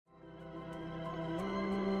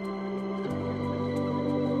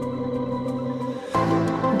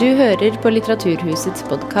Du hører på Litteraturhusets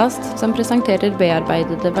podcast, som presenterer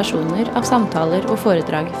bearbeidede versjoner av samtaler og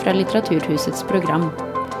foredrag fra Litteraturhusets program.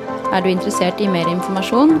 Er du interessert i mer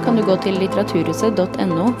informasjon, kan du gå til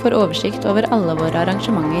litteraturhuset.no for oversikt over alle våre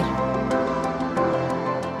arrangementer.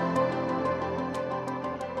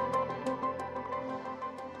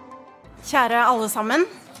 Kjære alle sammen,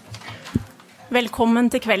 velkommen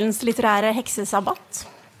til kveldens litterære heksesabbat.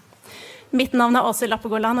 Mitt navn er Åse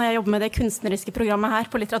Lappegårland, og jeg jobber med det kunstneriske programmet her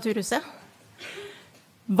på Litteraturhuset.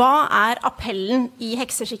 Hva er appellen i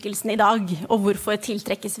hekseskikkelsen i dag, og hvorfor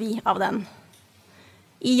tiltrekkes vi av den?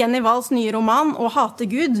 I Jenny Walls nye roman, Å hate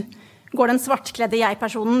Gud, går den svartkledde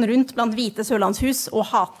jeg-personen rundt blant hvite sørlandshus og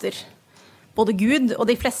hater både Gud og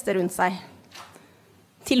de fleste rundt seg.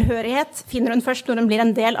 Tilhørighet finner hun først når hun blir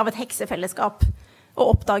en del av et heksefellesskap, og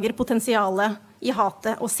oppdager potensialet i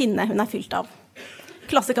hatet og sinne hun er fylt av.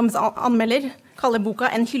 Klassikernes anmelder kaller boka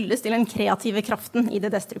en hyllest til den kreative kraften i det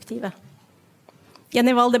destruktive.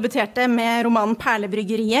 Jenny Wall debuterte med romanen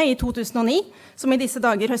Perlebryggeriet i 2009, som i disse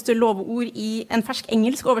dager høster lovord i en fersk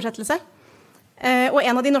engelsk oversettelse. Og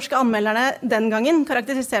en av de norske anmelderne den gangen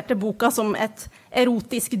karakteriserte boka som et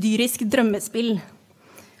erotisk-dyrisk drømmespill.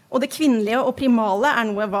 Og det kvinnelige og primale er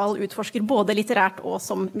noe Wall utforsker både litterært og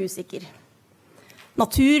som musiker.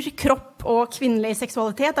 Natur, kropp og kvinnelig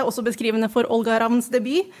seksualitet er også beskrivende for Olga Ravns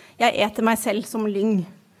debut, Jeg eter meg selv som lyng.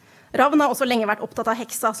 Ravn har også lenge vært opptatt av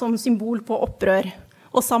heksa som symbol på opprør,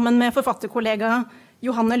 og sammen med forfatterkollega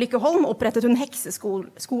Johanne Lykke Holm opprettet hun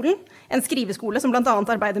Hekseskolen, en skriveskole som blant annet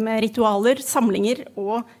arbeider med ritualer, samlinger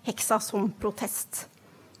og heksa som protest.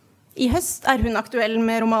 I høst er hun aktuell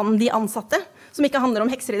med romanen De ansatte, som ikke handler om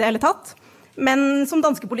hekser i det hele tatt, men som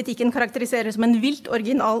danske politikken karakteriserer som en vilt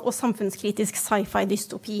original og samfunnskritisk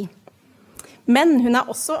sci-fi-dystopi. Men hun er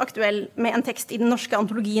også aktuell med en tekst i den norske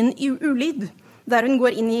antologien Ulyd, der hun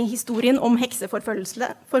går inn i historien om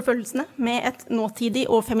hekseforfølgelsene med et nåtidig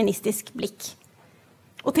og feministisk blikk.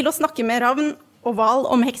 Og til å snakke med Ravn og Wall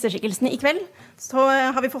om hekseskikkelsen i kveld, så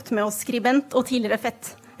har vi fått med oss skribent og tidligere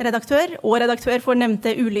FETT-redaktør og redaktør for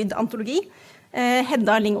nevnte Ulyd-antologi,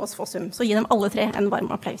 Hedda Lingås Fossum. Så gi dem alle tre en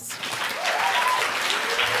varm applaus.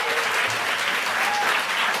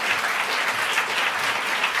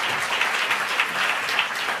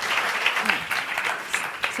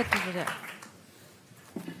 Sett på det.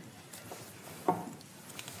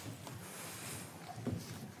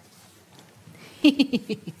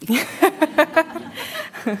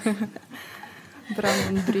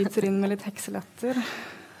 Brannen bryter inn med litt hekselatter.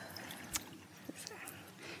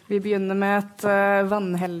 Vi begynner med et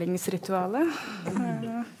vannhellingsrituale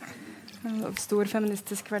av stor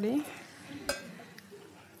feministisk verdi.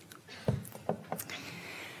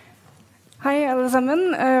 Hei alle sammen,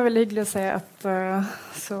 veldig hyggelig å se at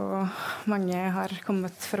så mange har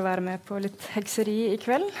kommet for å være med på litt hekseri i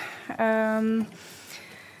kveld.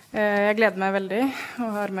 Jeg gleder meg veldig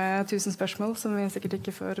og har med 1000 spørsmål som vi sikkert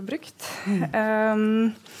ikke får brukt.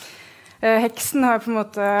 Heksen har på en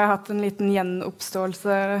måte hatt en liten gjenoppstand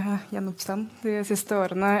de siste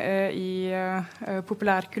årene i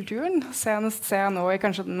populærkulturen. Senest ser jeg nå i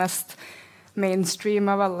kanskje den mest mainstream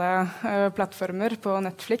av alle plattformer på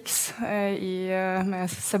Netflix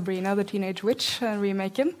med Sabrina the Teenage Witch,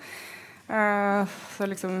 remaken. Så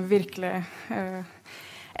liksom virkelig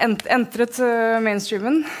entret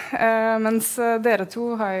mainstreamen, mens dere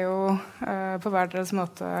to har jo på hver deres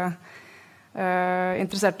måte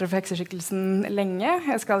interessert dere for hekseskikkelsen lenge.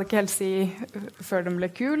 Jeg skal ikke helt si før den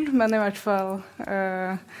ble kul, men i hvert fall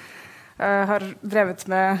har drevet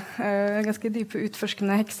med ganske dype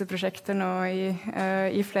utforskende hekseprosjekter nå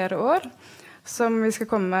i flere år, som vi skal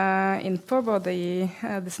komme inn på både i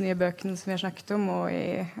disse nye bøkene som vi har snakket om, og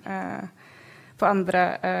på andre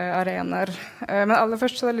arenaer. Men aller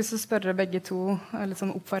først så hadde jeg lyst til å spørre begge to litt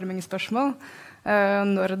sånn oppvarmingsspørsmål.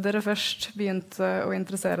 Når dere først begynte å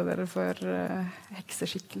interessere dere for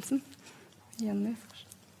hekseskikkelsen? Jenny først.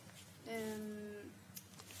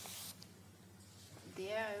 Det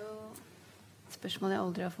er jo et spørsmål jeg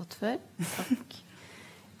aldri har fått før. Takk.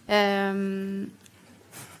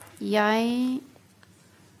 Jeg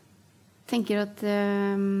tenker at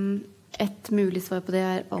et mulig svar på det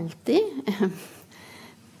er alltid.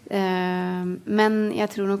 Men jeg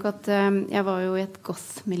tror nok at jeg var jo i et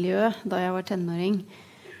goth-miljø da jeg var tenåring.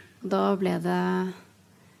 Da ble det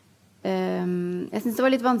jeg synes det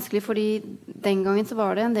var litt vanskelig, fordi den gangen så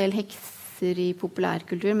var det en del hekser i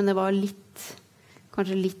populærkultur, men det var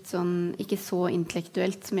kanskje litt sånn, ikke så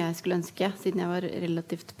intellektuelt som jeg skulle ønske, siden jeg var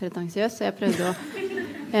relativt pretensiøs. Så jeg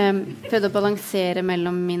prøvde å balansere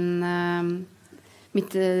mellom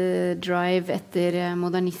mitt drive etter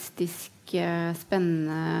modernistisk,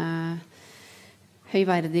 spennende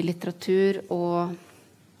høyverdig litteratur og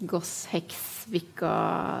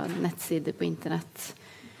Goss-heks-vikka-nettsider på internett.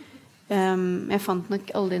 Jeg fant nok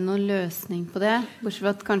aldri noen løsning på det, bortsett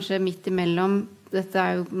fra at kanskje midt imellom, dette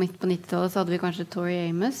er jo midt på 90-tallet, så hadde vi kanskje Tori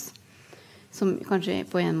Amos, som kanskje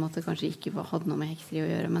på en måte kanskje ikke hadde noe med hekseri å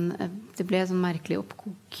gjøre, men det ble sånn merkelig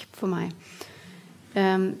oppkok for meg.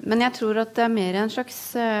 Men jeg tror at det er mer en slags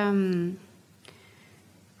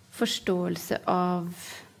forståelse av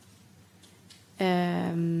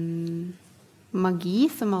magi,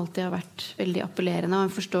 som alltid har vært veldig appellerende, og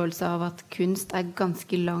en forståelse av at kunst er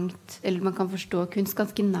ganske langt, eller man kan forstå kunst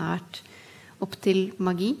ganske nært opp til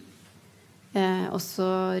magi. Også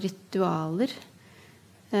ritualer.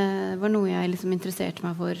 Det var noe jeg liksom interesserte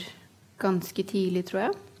meg for ganske tidlig, tror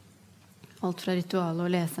jeg. Alt fra ritualet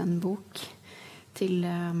å lese en bok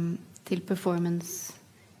til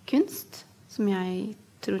performance-kunst, som jeg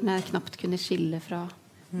tror jeg knapt kunne skille fra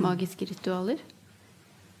magiske ritualer.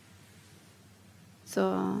 Så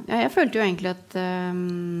ja, jeg følte jo egentlig at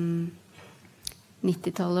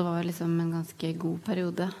 90-tallet var liksom en ganske god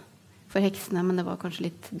periode for heksene, men det var kanskje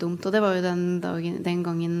litt dumt. Og det var jo den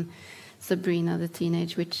gangen Sabrina the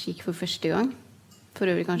Teenage Witch gikk for første gang. For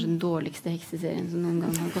øvrig kanskje den dårligste hekseserien som noen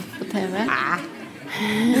gang har gått på TV.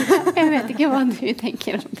 Jeg vet ikke hva du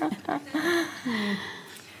tenker om det.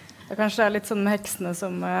 Kanskje det er litt sånn med heksene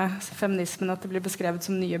som feminismen, at det blir beskrevet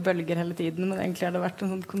som nye bølger hele tiden, men egentlig har det vært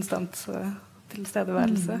en sånn konstant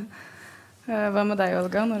tilstedeværelse. Hvad med dig,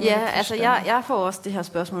 Olga? Ja, altså jeg får også det her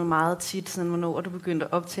spørgsmål meget tit, sådan, hvornår du begyndte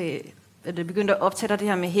at optage dig det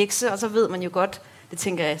her med hekse, og så ved man jo godt, det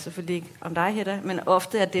tænker jeg selvfølgelig ikke om dig, Hedda, men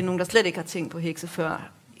ofte at det er nogen, der slet ikke har tænkt på hekse før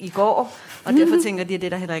i går, og derfor tænker de, at det er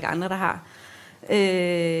der heller ikke andre, der har.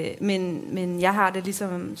 Men jeg har det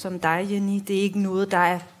ligesom som dig, Jenny, det er ikke noget, der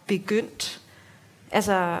er begyndt.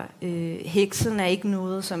 Altså, heksen er ikke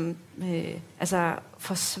noget, som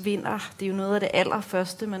forsvinder. Det er jo noget af det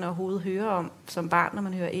allerførste, man overhovedet hører om som barn, når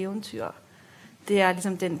man hører eventyr. Det er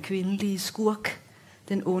ligesom den kvindelige skurk,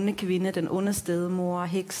 den onde kvinde, den onde stedmor,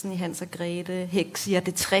 heksen i Hans og Grete, heks i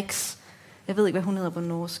det Trix. Jeg ved ikke, hvad hun hedder på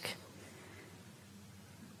norsk.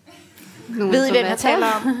 Ved I, hvem jeg taler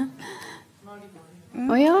om?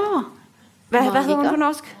 Ja. Hvad hedder hun på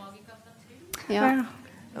norsk? Ja.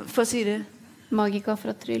 Få at sige det. Magika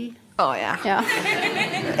fra Tryll. Ja.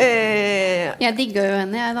 Jeg digger jo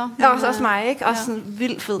hende, jeg da. Også mig, ikke? Også sådan en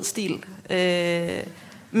vild fed stil.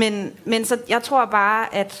 Men så jeg tror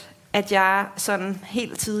bare, at jeg sådan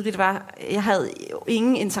helt tidligt jeg havde jo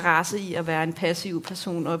ingen interesse i at være en passiv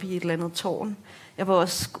person oppe i et eller andet tårn. Jeg var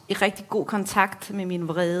også i rigtig god kontakt med min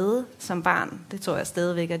vrede som barn. Det tror jeg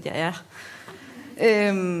stadigvæk, at jeg er.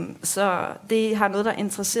 Så det har noget, der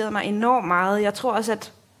interesserede mig enormt meget. Jeg tror også,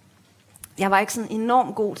 at jeg var ikke sådan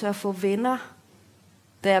enormt god til at få venner,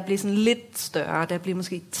 da jeg blev sådan lidt større. Da jeg blev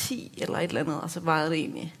måske 10 eller et eller andet, og så var det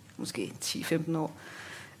egentlig måske 10-15 år.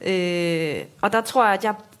 Og der tror jeg,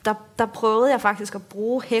 at der prøvede jeg faktisk at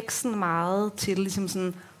bruge heksen meget til ligesom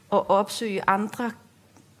sådan at opsøge andre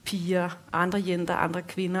piger, andre jenter, andre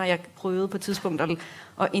kvinder. Jeg prøvede på et tidspunkt at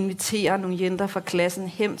invitere nogle jenter fra klassen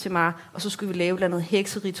hem til mig, og så skulle vi lave et eller andet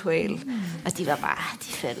hekseritual. Altså de var bare, de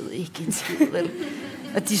fattede ikke en skid, vel?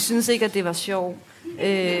 Og de syntes ikke, at det var sjovt.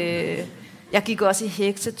 Jeg gik også i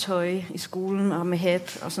heksetøj i skolen, og med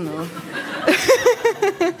hat og sådan noget.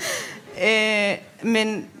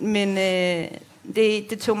 Men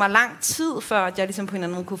det tog mig lang tid, før at jeg ligesom på en eller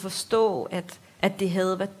anden måde kunne forstå, at det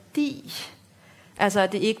havde værdi. Altså,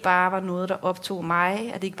 at det ikke bare var noget, der optog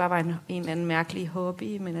mig, at det ikke bare var en eller anden mærkelig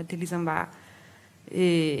hobby, men at det ligesom var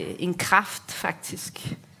en kraft,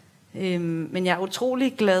 faktisk. Men jeg er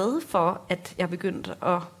utrolig glad for, at jeg begyndte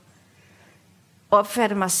at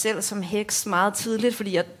opfatte mig selv som heks meget tidligt,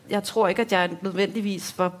 fordi jeg tror ikke, at jeg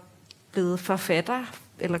nødvendigvis var blevet forfatter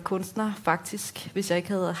eller kunstner, faktisk, hvis jeg ikke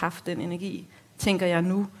havde haft den energi, tænker jeg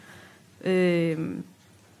nu.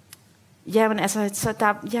 Jeg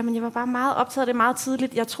var bare meget optaget af det meget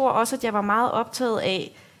tidligt. Jeg tror også, at jeg var meget optaget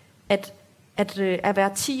af at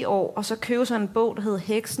være 10 år, og så købe sådan en bog, der hed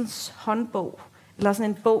Heksens håndbog, eller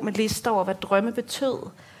sådan en bog med lister over, hvad drømme betød.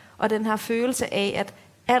 Og den her følelse af, at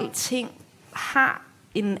alting har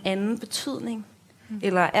en anden betydning,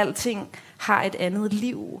 eller alting har et andet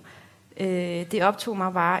liv. Det optog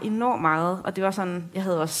mig bare enormt meget, og det var sådan, jeg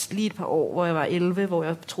havde også lige et par år, hvor jeg var 11, hvor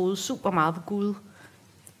jeg troede super meget på Gud.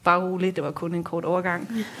 Bare roligt, det var kun en kort overgang.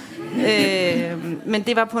 Men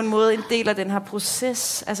det var på en måde en del af den her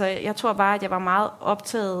proces. Altså, jeg tror bare, at jeg var meget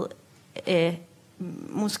optaget af,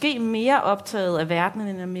 måske mere optaget af verdenen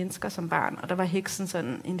end af mennesker som barn. Og der var heksen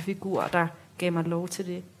sådan en figur, der gav mig lov til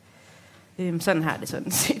det. Sådan har det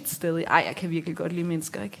sådan set stadig. Jeg kan virkelig godt lide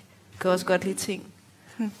mennesker, ikke? Jeg kan også godt lide ting.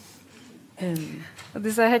 Og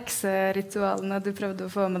disse hekseritualene du prøvde å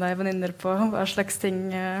få med deg venninner på, hva slags ting?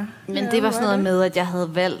 Men det var sådan noget med, at jeg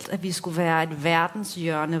havde valgt, at vi skulle være et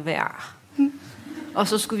verdenshjørne hver. Og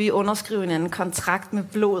så skulle vi underskrive en anden kontrakt med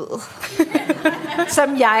blod,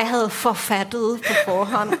 som jeg havde forfattet på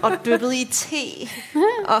forhånd og dyppet i te.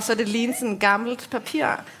 Og så det lignede sådan et gammelt papir,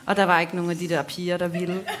 og der var ikke nogen af de der piger, der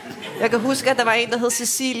ville. Jeg kan huske, at der var en, der hed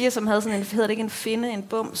Cecilie, som havde sådan en, hedder det ikke en finde, en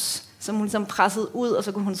bums, som hun ligesom pressede ud, og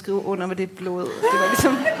så kunne hun skrive under med det blod. Det var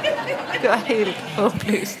ligesom, det var helt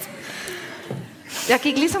håbløst. Jeg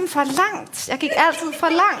gik ligesom for langt. Jeg gik altid for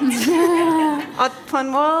langt. Og på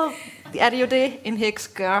en måde er det jo det, en heks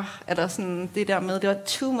gør. Eller sådan det der med, det var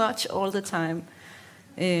too much all the time.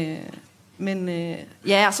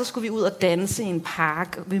 Ja, og så skulle vi ud og danse i en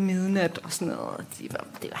park ved midnat og sådan noget.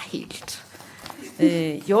 Det var helt...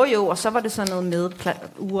 Jo, og så var det sådan noget med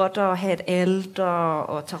urter, og have et alter,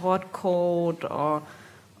 og tarotkort,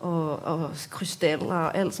 og krystaller,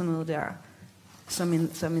 og alt sådan noget der. Som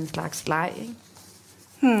en slags leg, ikke?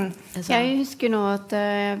 Altså. Jeg husker nå at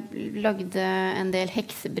jeg lagde en del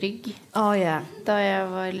heksebrygg da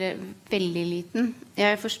jeg var veldig liten.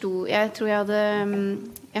 Jeg tror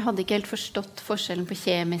jeg hadde ikke helt forstått forskjellen på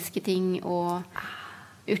kjemiske ting og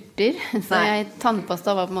urter. Så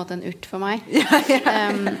tannpasta var på en måte en urt for meg.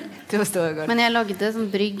 Det forstår jeg godt. Men jeg lagde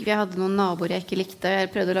sånn brygg. Vi hadde noen naboer jeg ikke likte.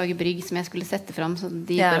 Jeg prøvde å lage brygg som jeg skulle sette fram. Så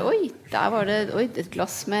de bare, oi, der var det et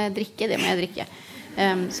glass med drikke. Det må jeg drikke.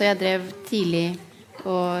 Så jeg drev tidlig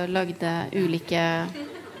og lagde ulike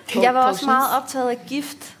Jeg var også meget optaget af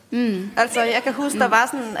gift. Altså, jeg kan huske, der var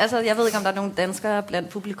sådan... Altså, jeg ved ikke, om der er nogen danskere blandt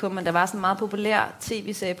publikum, men der var sådan en meget populær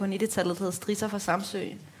tv-serie på 90-tallet, der hed Strisser fra Samsø.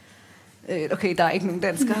 Okay, der er ikke nogen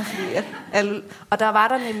danskere. Og der var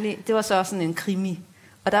der nemlig... Det var så også sådan en krimi.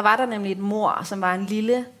 Og der var der nemlig et mor, som var en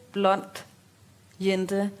lille, blond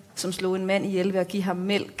jente, som slog en mand ihjel ved at give ham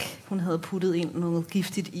mælk. Hun havde puttet ind noget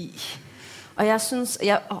giftigt i. Og jeg synes,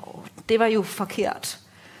 det var jo forkert,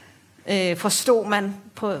 forstod man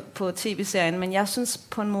på tv-serien, men jeg synes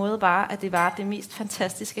på en måde bare, at det var det mest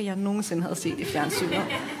fantastiske, jeg nogensinde havde set i fjernsynet.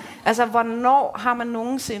 Altså, hvornår har man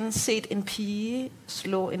nogensinde set en pige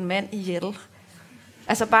slå en mand ihjel?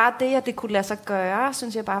 Altså, bare det, at det kunne lade sig gøre,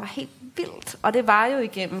 synes jeg bare var helt vildt. Og det var jo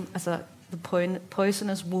igennem, altså, The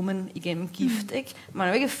Poisonous Woman, igennem gift, ikke? Man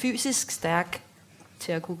er jo ikke fysisk stærk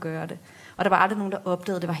til at kunne gøre det. Og der var aldrig nogen, der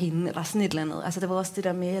opdagede, det var hende, eller sådan et eller andet. Altså, det var også det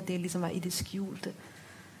der med, at det ligesom var i det skjulte.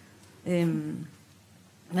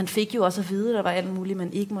 Man fik jo også at vide, at der var alt muligt,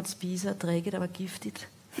 man ikke måtte spise og drikke, der var giftigt.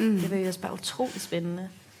 Det var jo også bare utrolig spændende.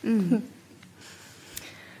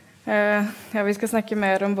 Ja, vi skal snakke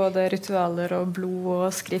mer om både ritualer og blod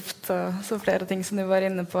og skrift og så flere ting som du var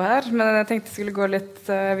inne på her. Men jeg tenkte jeg skulle gå litt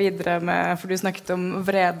videre med, for du snakket om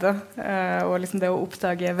vrede, og liksom det å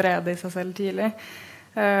oppdage vrede i seg selv tidlig.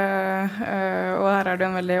 Og her er det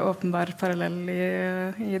en veldig åpenbar parallell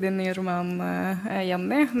i din nye roman,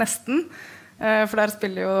 Jenny, nesten. For der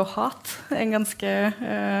spiller jo hat en ganske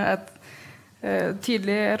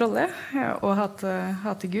tydelig rolle, og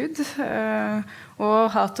hate Gud.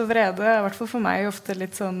 Og hat og vrede er i hvert fall for meg ofte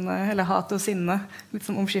litt sånn, eller hat og sinne, litt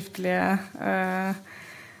sånn omskiftelige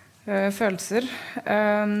følelser.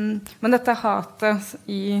 Men dette hatet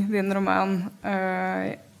i din roman,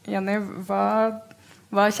 Jenny,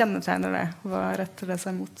 hva kjennetegner det? Hva retter det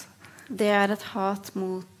seg mot? Det er et hat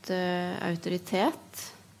mot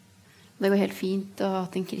autoritet. Det går helt fint å ha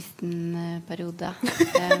hatt en kristen periode. For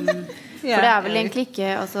det er vel egentlig ikke,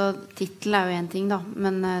 altså titlen er jo en ting da,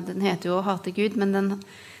 men den heter jo å hate Gud, men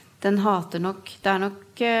den hater nok, det er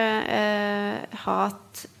nok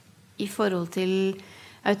hat i forhold til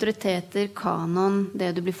autoriteter, kanon,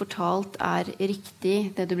 det du blir fortalt er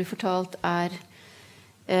riktig, det du blir fortalt er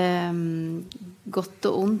godt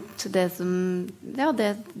og ondt, det som, ja,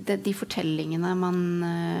 de fortellingene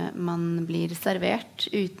man blir servert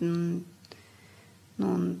uten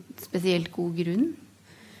noen spesielt god grunn.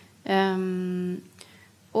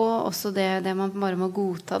 Og også det man bare må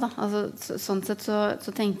godta da. Altså, sånn sett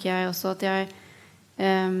så tenker jeg også at jeg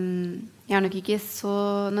er nok ikke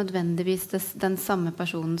så nødvendigvis den samme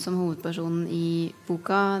personen som hovedpersonen i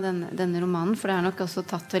boka, denne romanen, for det er nok også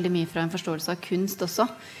tatt veldig mye fra en forståelse av kunst også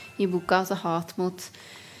i boka, altså hat mot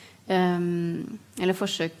eller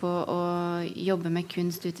forsøk på å jobbe med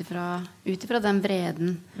kunst utifra den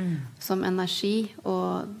vreden som energi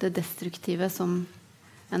og det destruktive som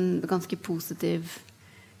en ganske positiv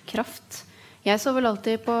kraft. Jeg så vel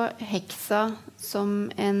alltid på heksa som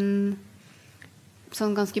en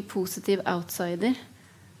sånn ganske positiv outsider,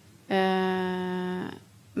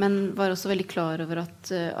 men var også veldig klar over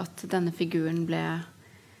at denne figuren ble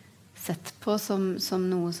sett på som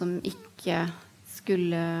noe som ikke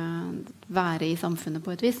skulle være i samfunnet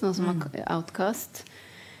på et vis, noe som var outcast.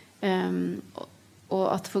 Og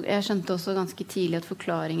at jeg skjønte også ganske tidlig at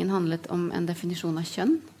forklaringen handlet om en definisjon av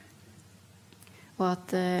kjønn. Og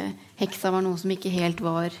at heksa var noe som ikke helt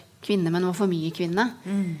var kvinne, men var for mye kvinne.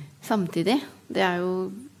 Samtidig. Det er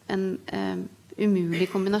jo en umulig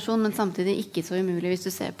kombinasjon, men samtidig ikke så umulig hvis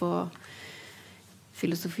du ser på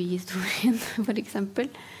filosofihistorien, for eksempel.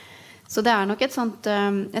 Så det er nok et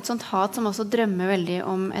sånt hat som også drømmer veldig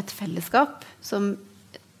om et fellesskap som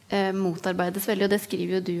motarbeides veldig, og det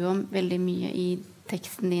skriver jo du om veldig mye i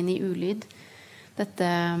teksten din i Ulyd. Dette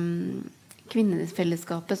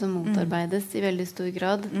kvinnefellesskapet som motarbeides i veldig stor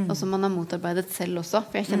grad, og som man har motarbeidet selv også,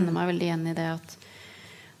 for jeg kjenner meg veldig igjen i det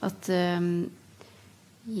at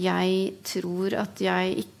jeg tror at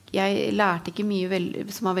jeg lærte ikke mye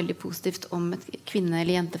som var veldig positivt om et kvinne-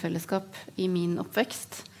 eller jentefellesskap i min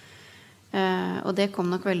oppvekst. Og det kom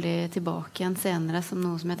nok veldig tilbake igjen senere som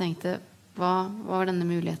noe som jeg tenkte, hva var denne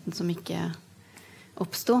muligheten som ikke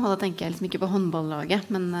oppstod? Og da tenker jeg liksom ikke på håndballaget,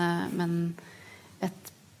 men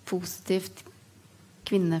et positivt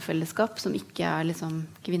kvinnefellesskap som ikke er liksom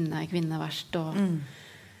kvinne verst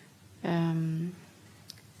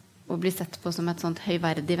og blir sett på som et sånt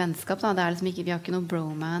høyverdig vennskap. Da. Det er liksom ikke, vi har ikke noe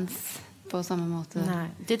bromance på samme måte. Nej,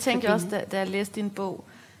 det tænkte jeg også, da jeg læste din bog.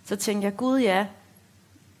 Så tænkte jeg, gud ja,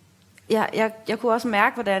 jeg kunne også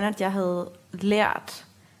mærke, hvordan at jeg havde lært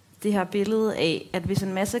det her billede af, at hvis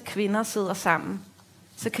en masse kvinder sidder sammen,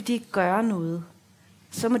 så kan de ikke gøre noget.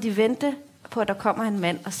 Så må de vente på, at der kommer en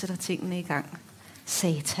mand og sætter tingene i gang.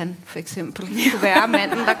 Satan, for eksempel. Det kunne være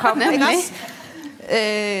manden, der kom, ikke også?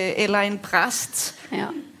 Eller en præst. Ja.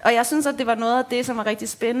 Og jeg synes, at det var noget af det, som var rigtig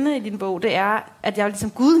spændende i din bog. Det er, at jeg var ligesom,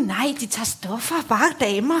 gud nej, de tager stoffer, bare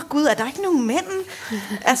damer. Gud, er der ikke nogen mænd?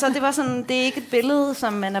 Altså, det var sådan, det er ikke et billede,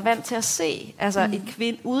 som man er vant til at se. Altså,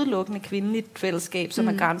 et udelukkende kvindeligt fællesskab, som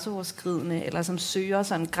er grænseoverskridende, eller som søger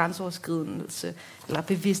sådan grænseoverskridelse, eller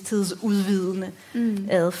bevidsthedsudvidende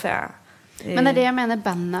adfærd. Men det er det jeg mener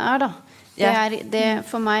bandet er, da. Det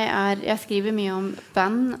for meg er, jeg skriver mye om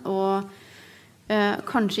band, og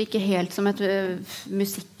kanskje ikke helt som et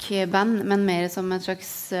musikkband, men mer som et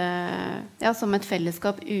slags som et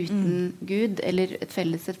fellesskap uten Gud, eller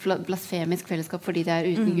et blasfemisk fellesskap fordi det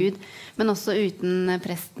er uten Gud, men også uten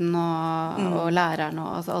presten og læreren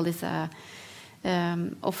og altså alle disse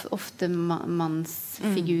ofte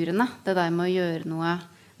mannsfigurene. Det der med å gjøre noe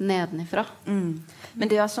nedenifra. Men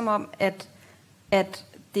det er også som om at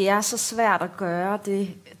det er så svært at gøre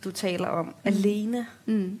det du taler om alene.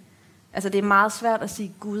 Altså det er meget svært at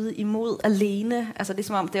sige Gud imod alene. Altså det er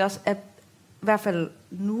som om det også er, i hvert fald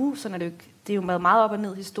nu, sådan er det jo ikke, det er jo meget op og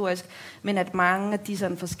ned historisk, men at mange af de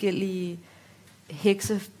sådan forskellige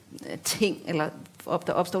hekseting, eller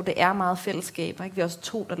der opstår, det er meget fællesskaber. Ikke? Vi er også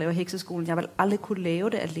 2, der laver hekseskolen. Jeg vil aldrig kunne lave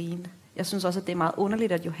det alene. Jeg synes også, at det er meget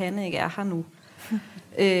underligt, at Johanne ikke er her nu,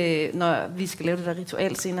 når vi skal lave det der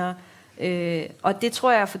ritual senere. Og det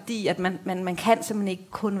tror jeg er fordi, at man kan simpelthen ikke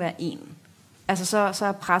kun være en. Altså så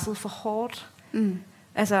er presset for hårdt.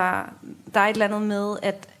 Altså der er et eller andet med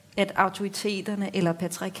at autoriteterne eller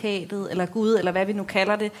patriarkatet eller Gud eller hvad vi nu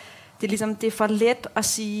kalder det, det er ligesom det er for let at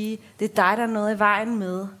sige, det er dig der er noget i vejen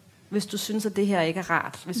med, hvis du synes at det her ikke er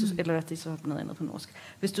rart, hvis du, eller det er så noget andet på norsk.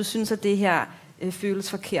 Hvis du synes at det her føles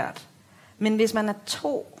forkert. Men hvis man er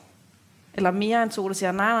 2 eller mere end 2, der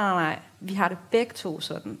siger nej, vi har det begge 2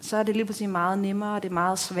 sådan, så er det lige pludselig meget nemmere, det er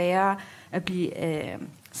meget sværere at blive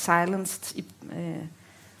silenced.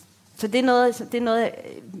 Så det er noget,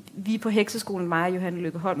 vi på hekseskolen, mig og Johanne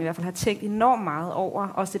Lykkeholm i hvert fald har tænkt enormt meget over.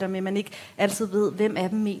 Også det der med, at man ikke altid ved, hvem af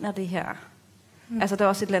dem mener det her. Altså der er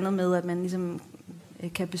også et eller andet med, at man ligesom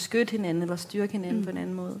kan beskytte hinanden eller styrke hinanden på en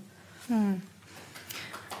anden måde.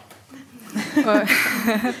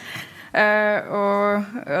 Og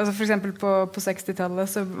altså for eksempel på 60-tallet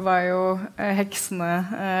så var jo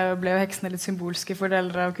ble jo heksene litt symbolske for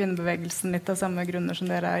deler av kvinnebevegelsen, litt av samme grunner som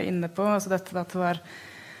dere er inne på. Altså dette at det var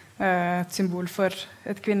et symbol for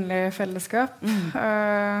et kvinnelig fellesskap.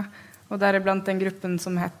 Og deriblant den gruppen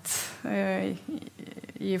som het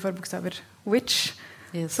i forbokstaver Witch,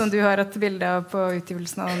 som du har et bilde av på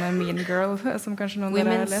utgivelsen av denne Mean Girl, som kanskje noen av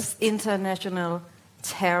dere har lest. Women's International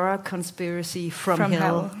Terror Conspiracy from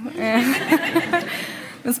Hell.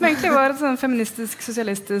 Men som egentlig var et sånn feministisk,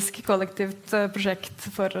 sosialistisk, kollektivt prosjekt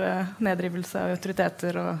for nedrivelse av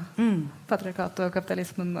autoriteter og patriarkat og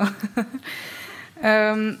kapitalismen.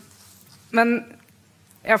 Men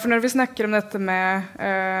for når vi snakker om dette med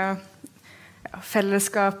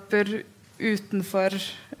fellesskaper utenfor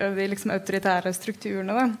de liksom autoritære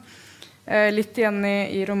strukturene da, litt igjen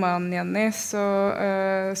i romanen, Jenny,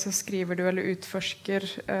 så skriver du eller utforsker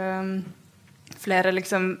flere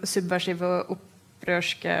liksom subversive og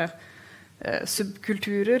opprørske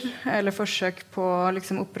subkulturer, eller forsøk på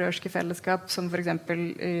liksom opprørske fellesskap, som for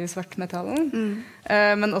eksempel i svartmetallen.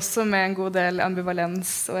 Men også med en god del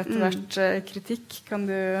ambivalens og etter hvert kritikk. Kan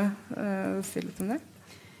du si litt om det?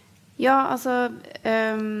 Ja, altså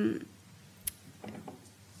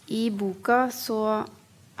i boka så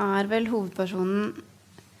vel hovedpersonen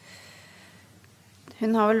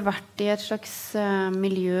hun har vel vært i et slags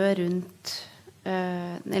miljø rundt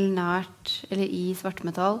eller nært eller i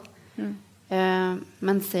svartmetall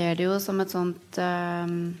men ser det jo som et sånt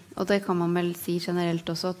og det kan man vel si generelt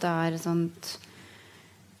også at det et sånt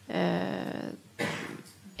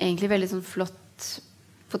egentlig veldig sånn flott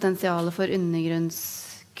potensiale for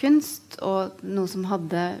undergrunnskunst og noe som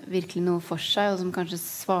hadde virkelig noe for seg og som kanskje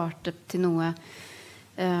svarte til noe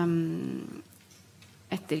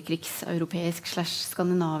etterkrigseuropeisk /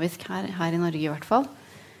 skandinavisk her i Norge i hvert fall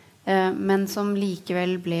men som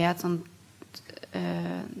likevel ble et sånt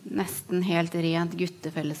nesten helt rent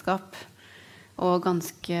guttefellesskap og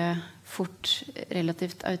ganske fort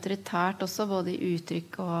relativt autoritært også både i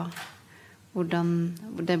uttrykk og hvordan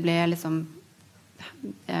det ble liksom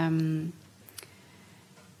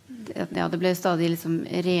det ble stadig liksom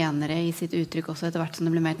renere i sitt uttrykk også etter hvert som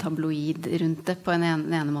det ble mer tabloid rundt det på den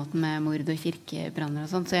ene måten med mord og kirkebranner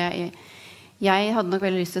og sånt. Så jeg hadde nok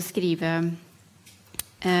veldig lyst til å skrive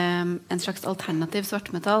en slags alternativ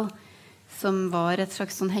svartmetall som var et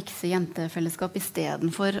slags sånn hekse-jentefellesskap i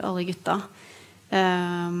stedet for alle gutta.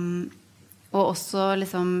 Og også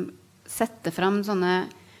liksom sette fram sånne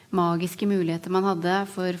magiske muligheter man hadde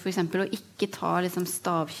for eksempel å ikke ta liksom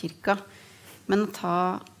stavkirka, men å ta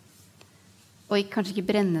og kanskje ikke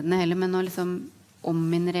brenne den heller, men å liksom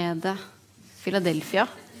ominnrede Philadelphia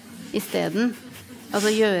i stedet. Altså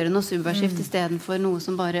gjøre noe subversivt i stedet for noe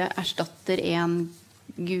som bare erstatter en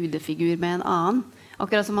gudefigur med en annen.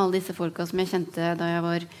 Akkurat som alle disse folka som jeg kjente da jeg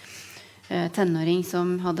var tenåring,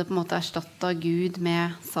 som hadde på en måte erstattet Gud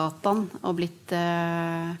med Satan og blitt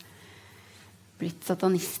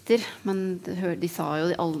satanister. Men de sa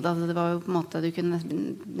jo det var jo på en måte du kunne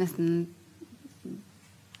nesten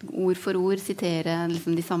ord for ord sitere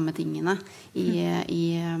liksom de samme tingene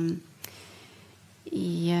i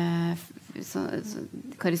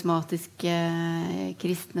karismatiske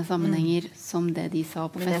kristne sammenhenger som det de sa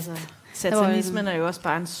på fest. Satanismen jo også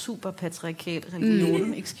bare en superpatriarkal religion,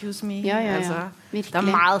 excuse me. Ja. Altså, der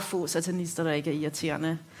meget få satanister, der ikke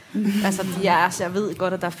irriterende. Altså, så jeg ved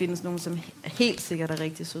godt, at der findes nogen, som helt sikkert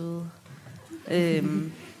rigtig søde.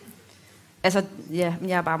 Altså, ja, men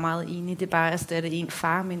jeg bare meget enig. Det bare at erstatte en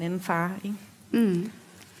far med en anden far, ikke?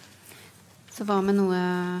 Så hva med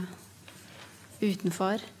noe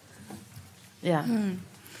utenfor? Ja.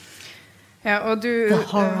 Ja, og du... The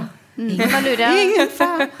horror. Da lurer jeg.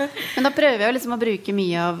 Men da prøver jeg liksom å bruke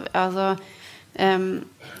mye av altså,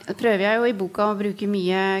 prøver jeg jo i boka å bruke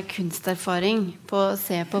mye kunsterfaring på å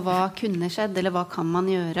se på hva kunne skjedd, eller hva kan man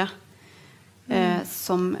gjøre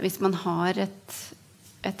som hvis man har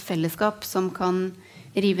et fellesskap som kan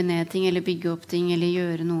rive ned ting eller bygge opp ting eller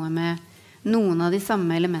gjøre noe med noen av de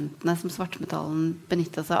samme elementene som svartmetallen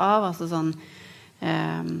benyttet seg av, altså sånn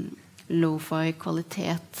lo-fi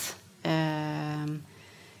kvalitet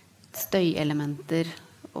støyelementer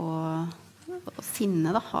og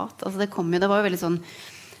sinne da, hat altså det var jo veldig sånn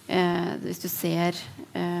hvis du ser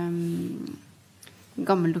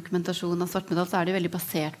gammel dokumentasjon av svartmetall så det jo veldig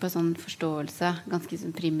basert på en sånn forståelse ganske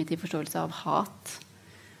sånn primitiv forståelse av hat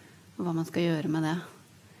og hva man skal gjøre med det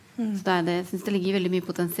så jeg synes det ligger veldig mye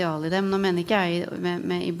potensial i det men nå mener ikke jeg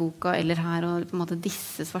med i boka eller her og på en måte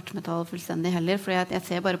disse svartmetall fullstendig heller for jeg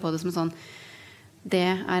ser bare på det som sånn det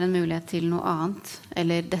en mulighet til noe annet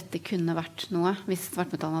eller dette kunne vært noe hvis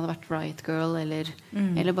svartmetallen hadde vært Riot Girl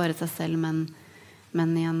eller bare seg selv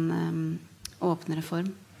men i en åpnere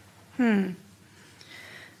form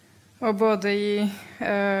og både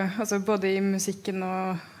i musikken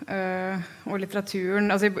og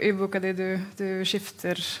litteraturen altså i boka di du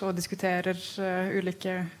skifter og diskuterer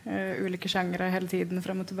ulike sjangere hele tiden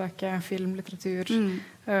frem og tilbake film, litteratur,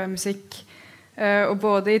 musikk og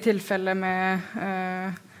både i tilfelle med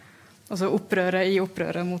altså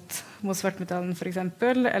opprøret mot svartmetallen for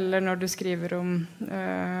eksempel, eller når du skriver om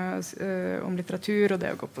litteratur og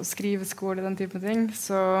det å gå på skriveskole den typen ting,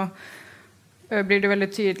 så blir det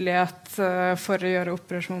veldig tydelig at for å gjøre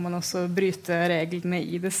opprør så må man også bryte reglene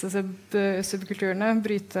i disse subkulturene,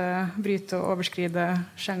 bryte og overskride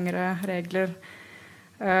sjangere, regler.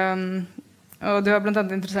 Og du har blant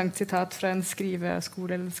annet et interessant sitat fra en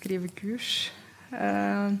skriveskole eller skrivekurs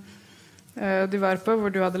du var på, hvor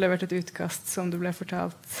du hadde levert et utkast som du ble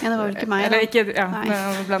fortalt. Ja, det var vel ikke meg, eller ikke, ja,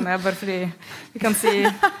 nå blander jeg bare fordi vi kan si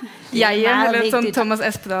jeg, eller sånn Thomas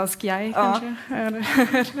Espedalsk jeg,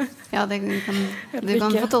 kanskje. Ja, du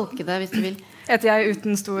kan få tolke det hvis du vil. Et jeg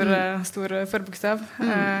uten stor forbokstav.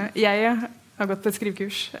 Jeg har gått på et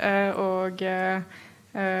skrivekurs, og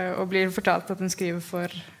blir fortalt at hun skriver for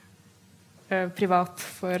privat,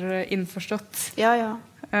 for innforstått. Ja.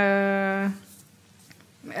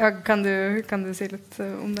 Kan du si litt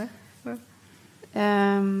om det? Det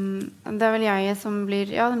er vel jeg som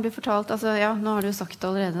blir... Ja, den blir fortalt. Altså, ja, nå har du jo sagt det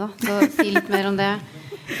allerede, da. Så si litt mer om det.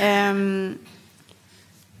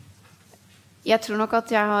 Jeg tror nok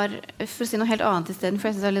at jeg har... For å si noe helt annet i stedet,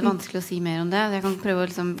 for jeg synes det er litt vanskelig å si mer om det. Jeg kan prøve å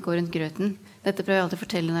liksom gå rundt grøten. Dette prøver jeg alltid å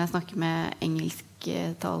fortelle når jeg snakker med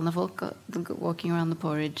engelsktalende folk. Walking around the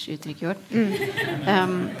porridge-uttrykket vårt.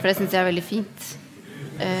 For det synes jeg er veldig fint.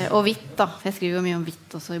 Og hvitt da, jeg skriver jo mye om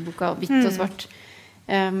hvitt også i boka, hvitt og svart.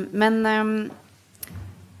 Men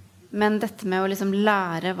dette med å liksom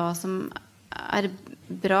lære hva som er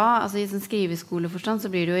bra, altså i sånn skriveskoleforstand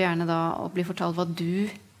så blir det jo gjerne da å bli fortalt hva du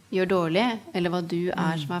gjør dårlig, eller hva du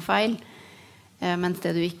er som er feil, mens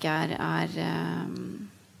det du ikke er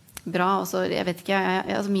bra. Og så, jeg vet ikke,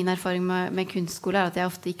 altså min erfaring med kunstskole er at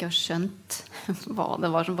jeg ofte ikke har skjønt hva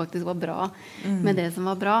det var som faktisk var bra med det som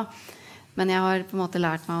var bra. Men jeg har på en måte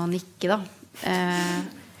lært meg å nikke da.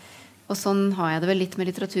 Og sånn har jeg det vel litt med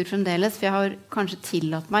litteratur fremdeles, for jeg har kanskje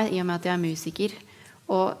tillatt meg, i og med at jeg er musiker,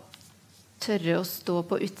 å tørre å stå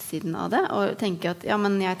på utsiden av det, og tenke at ja,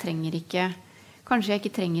 men jeg trenger ikke, kanskje jeg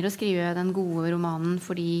ikke trenger å skrive den gode romanen,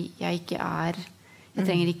 fordi jeg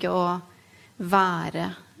trenger ikke å være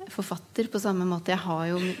forfatter på samme måte.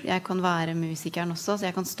 Jeg kan være musikeren også, så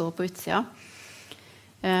jeg kan stå på utsida.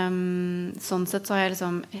 Sånn sett så har jeg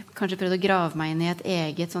liksom kanskje prøvd å grave meg inn i et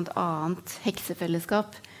eget sånt annet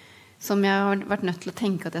heksefellesskap som jeg har vært nødt til å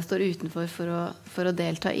tenke at jeg står utenfor for å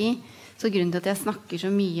delta i. Så grunnen til at jeg snakker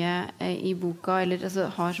så mye i boka, eller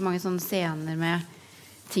altså, har så mange sånne scener med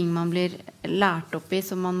ting man blir lært opp i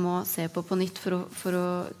som man må se på nytt for å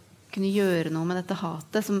kunne gjøre noe med dette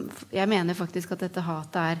hatet, som jeg mener faktisk at dette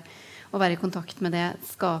hatet er å være i kontakt med det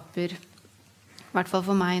skaper, i hvert fall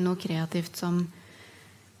for meg, noe kreativt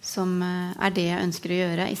som er det jeg ønsker å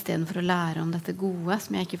gjøre, i stedet for å lære om dette gode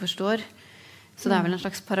som jeg ikke forstår. Så det er vel en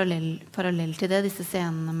slags parallell til det, disse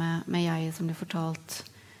scenene med jeg som blir fortalt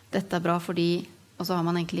dette er bra fordi, og så har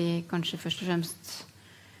man egentlig kanskje først og fremst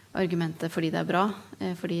argumentet fordi det er bra,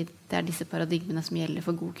 fordi det er disse paradigmene som gjelder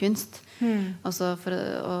for god kunst. Og så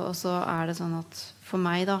er det sånn at for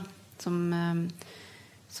meg da, som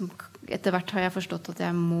etter hvert har jeg forstått at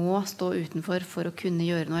jeg må stå utenfor for å kunne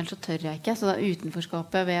gjøre noe, ellers så tør jeg ikke. Så da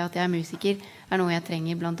utenforskapet ved at jeg er musiker er noe jeg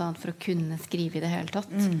trenger blant annet for å kunne skrive i det hele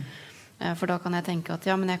tatt. For da kan jeg tenke at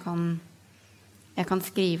ja, men jeg kan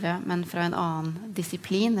skrive, men fra en annen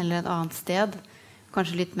disiplin eller et annet sted.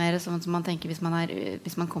 Kanskje litt mer sånn som man tenker hvis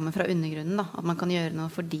man kommer fra undergrunnen da, at man kan gjøre noe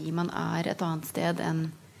fordi man er et annet sted enn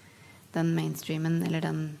den mainstreamen eller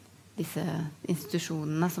disse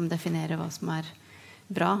institusjonene som definerer hva som er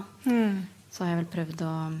bra. Så har jeg vel prøvd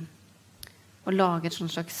å lage et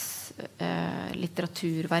sånn slags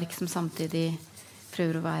litteraturverk som samtidig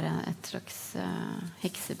prøver å være et slags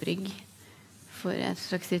heksebrygg for et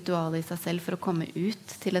slags ritual i seg selv for å komme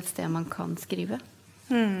ut til et sted man kan skrive.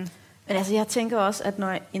 Men altså, jeg tenker også, at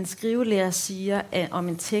når en skrivelærer siger om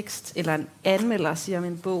en tekst, eller en anmelder siger om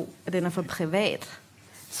en bog, at den er for privat,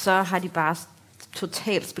 så har de bare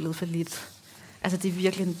totalt spillet for lidt. Altså, det er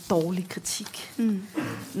virkelig en dårlig kritik.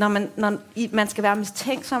 Når man skal være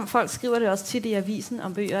mistænksom, folk skriver det også tit i avisen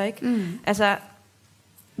om bøger, ikke? Altså,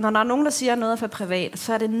 når der er nogen, der siger noget for privat,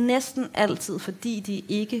 så er det næsten altid, fordi de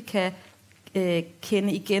ikke kan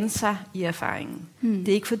kende igen sig i erfaringen. Det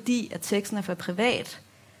er ikke fordi, at teksten er for privat.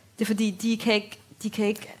 Det er fordi, de kan ikke...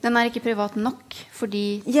 Den er ikke privat nok for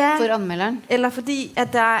anmelderen. Eller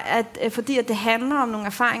fordi at det handler om nogle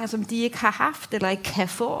erfaringer, som de ikke har haft, eller ikke kan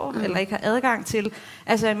få, eller ikke har adgang til.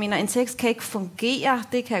 Altså, jeg mener, en tekst kan ikke fungere,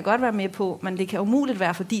 det kan jeg godt være med på, men det kan umuligt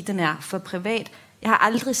være, fordi den er for privat. Jeg har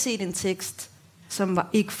aldrig set en tekst, som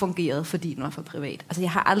ikke fungerede, fordi den var for privat. Altså,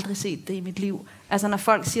 jeg har aldrig set det i mit liv. Altså, når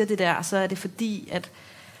folk siger det der, så er det fordi,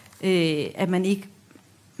 at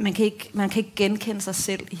man kan ikke genkende sig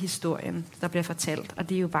selv i historien, der bliver fortalt, og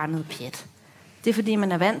det er jo bare noget pjat. Det er fordi,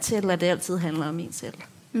 man er vant til, at det altid handler om en selv.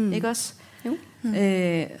 Ikke også? Jo.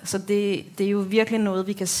 Så det er jo virkelig noget,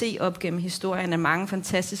 vi kan se op gennem historien af mange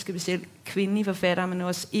fantastiske, specielt kvindelige forfattere, men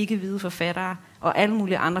også ikke-hvide forfattere, og alle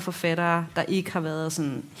mulige andre forfattere, der ikke har været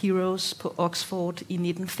sådan heroes på Oxford i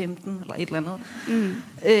 1915, eller et eller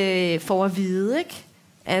andet, for at vide, ikke?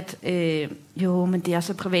 at jo, men det er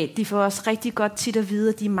så privat. De får også rigtig godt tit at vide,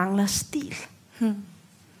 at de mangler stil.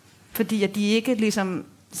 Fordi at de ikke ligesom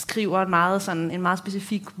skriver en meget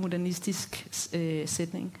specifik modernistisk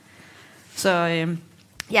sætning. Så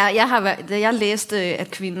da jeg læste,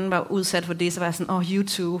 at kvinden var udsat for det, så var jeg sådan,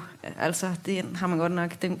 YouTube, altså den har man godt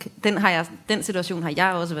nok, den situation har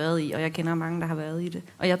jeg også været i, og jeg kender mange, der har været i det.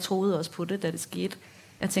 Og jeg troede også på det, da det skete.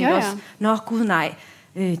 Jeg tænkte også, gud nej,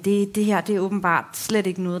 det her, det er åbenbart slet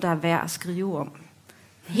ikke noget, der er værd at skrive om.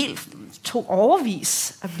 Helt tog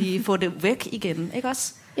overvis at få det væk igen, ikke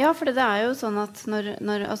også? Ja, for det er jo sånn at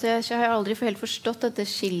altså jeg har aldri helt forstått dette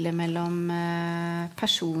skillet mellom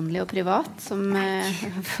personlig og privat, som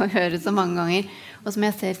får høre så mange ganger, og som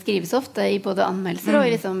jeg ser skrives ofte i både anmeldelser og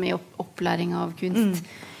liksom i opplæring av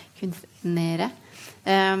kunstnere.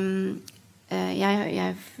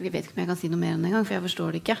 Jeg vet ikke om jeg kan si noe mer om det en gang, for jeg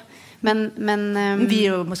forstår det ikke. Men vi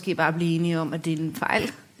er jo måske bare blive enige om, at det er en fejl.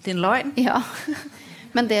 Det er en løgn. Ja,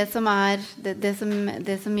 men det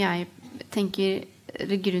som jeg tenker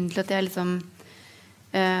grunnen til at jeg liksom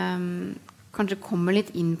kanskje kommer litt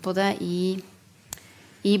inn på det i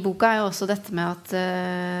boka, er jo også dette med at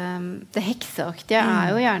det hekseaktige er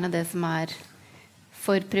jo gjerne det som er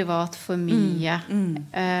for privat, for mye.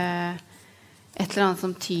 Et eller annet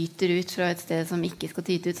som tyter ut fra et sted som ikke skal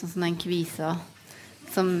tyte ut, sånn som den kvisa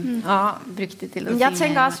som brukte til å Jeg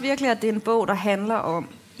tænker også virkelig, at det er en bog, der handler om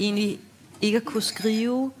egentlig ikke at kunne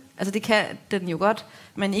skrive. Altså det kan den jo godt,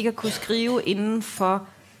 men ikke at kunne skrive inden for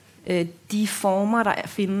de former, der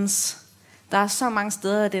findes. Der er så mange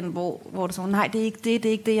steder i den, hvor det er sådan, nej, det er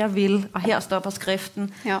ikke det, jeg vil, og her stopper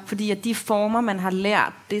skriften. Ja. Fordi at de former, man har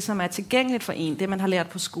lært, det som er tilgængeligt for en, det man har lært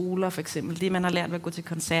på skoler for eksempel, det man har lært ved at gå til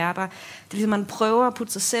koncerter, det er ligesom, man prøver at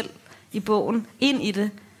putte sig selv i bogen, ind i det,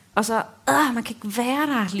 og så, man kan ikke være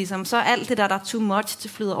der, ligesom. Så alt det der er too much,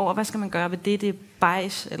 det flyder over. Hvad skal man gøre ved det? Det er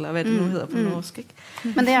beige, eller hvad det nu hedder på norsk, ikke?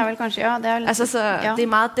 Men det er vel kanskje, ja. Det er, altså, så, det er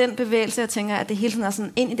meget den bevægelse, jeg tænker, at det hele tiden er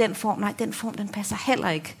sådan, ind i den form. Nej, den form, den passer heller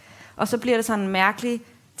ikke. Og så bliver det sådan en mærkelig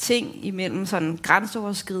ting imellem sådan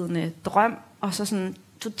grænseoverskridende drøm, og så sådan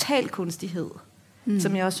total kunstighed.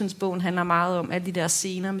 Som jeg også synes, bogen handler meget om. Alle de der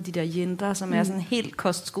scener med de der jenter, som er sådan helt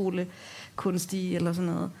kostskole kunstige, eller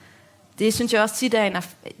sådan noget. Det synes jeg også tit er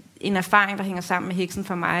en erfaring, der hænger sammen med heksen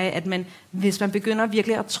for mig, at hvis man begynder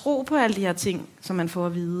virkelig at tro på alle de her ting, som man får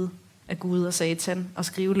at vide af Gud og Satan og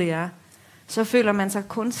skrivelærer, så føler man sig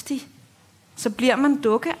kunstig. Så bliver man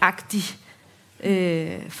dukkeagtig.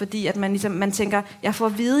 Fordi at man tænker, jeg får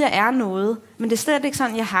at vide, jeg er noget, men det er slet ikke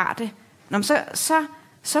sådan, jeg har det. Nå,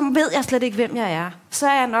 så ved jeg slet ikke, hvem jeg er. Så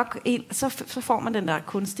er jeg nok så får man den der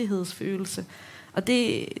kunstighedsfølelse. Og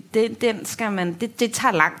det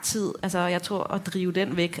tager lang tid, altså jeg tror, at drive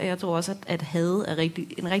den væk, og jeg tror også, at had er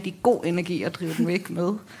en rigtig god energi at drive den væk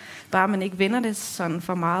med. Bare man ikke vender det sådan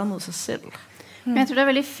for meget mod sig selv. Men jeg tror det er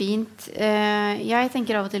veldig fint. Jeg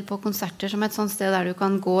tenker av og til på konserter som et sånt sted der du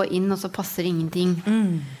kan gå inn, og så passer ingenting.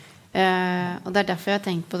 Og det er derfor jeg har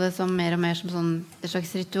tenkt på det som mer og mer som sånn, et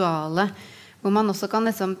slags rituale, hvor man også kan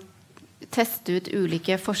liksom teste ut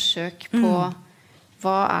ulike forsøk på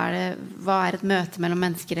hva er et møte mellom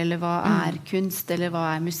mennesker, eller hva er kunst, eller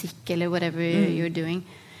hva er musikk, eller whatever you're doing.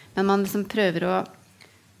 Men man liksom prøver å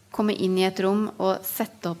komme inn i et rom og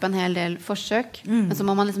sette opp en hel del forsøk, men så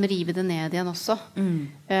må man liksom rive det ned igjen også.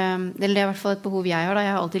 Det er i hvert fall et behov jeg har da.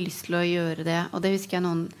 Jeg har alltid lyst til å gjøre det, og det husker jeg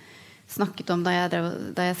noen snakket om da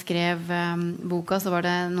jeg skrev boka, så var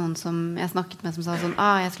det noen som jeg snakket med som sa sånn,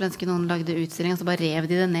 jeg skulle ønske noen lagde utstilling, og så bare rev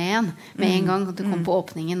de det ned igjen med en gang, at du kom på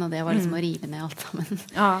åpningen, og det var liksom å rive ned alt sammen.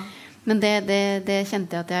 Men det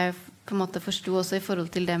kjente jeg at jeg på en måte forstod også i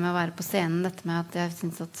forhold til det med å være på scenen, dette med at jeg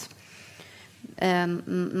synes at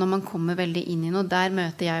når man kommer veldig inn i noe, der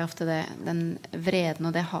møter jeg ofte den vreden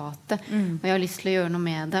og det hatet, og jeg har lyst til å gjøre noe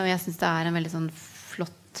med det, og jeg synes det er en veldig sånn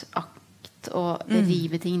flott akt og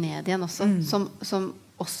rive ting ned igjen også,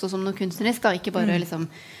 også som noe kunstnerisk da, ikke bare liksom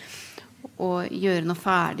å gjøre noe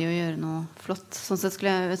ferdig og gjøre noe flott. Sånn sett skulle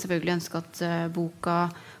jeg selvfølgelig ønske at boka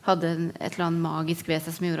hadde et eller annet magisk ved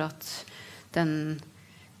seg som gjorde at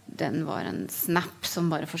den var en snap som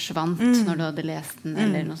bare forsvant når du hadde lest den,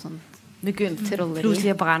 eller noe sånt. Begyndt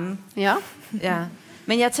pludselig at brænde. Ja.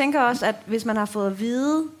 Men jeg tænker også, at hvis man har fået at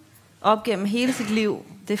vide op gennem hele sit liv,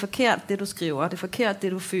 det er forkert det du skriver, det er forkert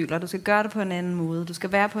det du føler, du skal gøre det på en anden måde, du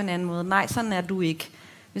skal være på en anden måde, nej, sådan er du ikke.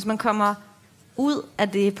 Hvis man kommer ud af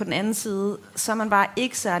det på den anden side, så er man bare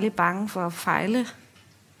ikke særlig bange for at fejle,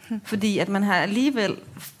 fordi at man har alligevel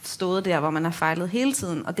stået der, hvor man har fejlet hele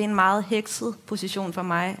tiden, og det er en meget hekset position for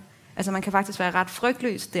mig. Altså man kan faktisk være ret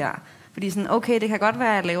frygtløs der, Fordi sådan, okay, det kan godt være,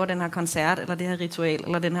 at jeg laver den her koncert, eller det her ritual,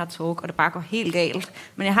 eller den her talk, og det bare går helt galt.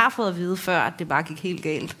 Men jeg har fået at vide før, at det bare gik helt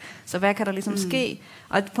galt. Så hvad kan der ligesom ske?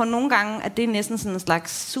 Og på nogle gange, at det er næsten sådan en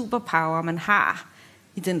slags superpower, man har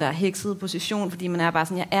i den der heksede position, fordi man er bare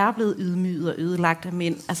sådan, jeg er blevet ydmyget og ødelagt af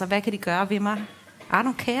mænd. Altså, hvad kan de gøre ved mig? I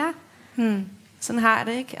don't care. Sådan har jeg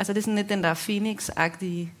det, ikke? Altså, det er sådan lidt den der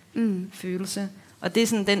Phoenix-agtige følelse. Og det er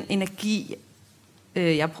sådan den energi,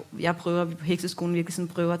 jeg prøver, vi på hekseskolen virkelig sådan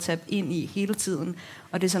prøver at tabe ind i hele tiden.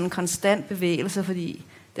 Og det er sådan en konstant bevægelse, fordi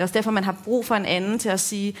det er også derfor, man har brug for en anden til at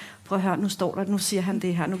sige, prøv at høre, nu står der, nu siger han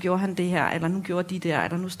det her, nu gjorde han det her, eller nu gjorde de der,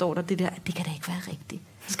 eller nu står der det der. Det kan da ikke være rigtigt.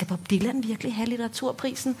 Skal Bob Dylan virkelig have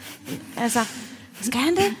litteraturprisen? Altså, skal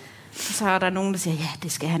han det? Så er der nogen, der siger, ja,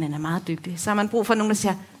 det skal han er meget dygtig. Så har man brug for nogen, der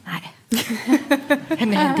siger, nej,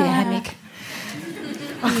 det er han ikke.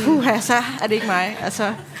 Og så er det ikke mig.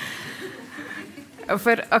 Altså.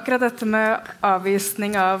 For akkurat dette med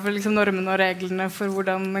avvisning av liksom normene og reglene for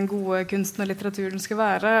hvordan den gode kunsten og litteraturen skal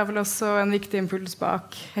være, er vel også en viktig impuls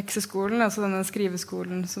bak hekseskolen, altså denne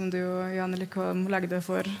skriveskolen som du, Johanne Likholm, lagde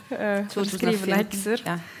for skrivende hekser.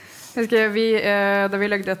 Ja. Jeg husker da vi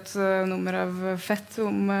lagde et nummer av Fett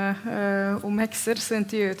om hekser, så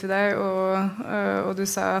intervjuet vi deg, og du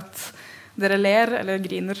sa at dere ler, eller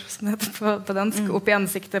griner, som det heter på dansk, opp i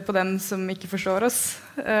ansiktet på den som ikke forstår oss.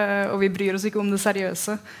 Og vi bryr oss ikke om det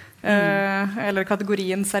seriøse, eller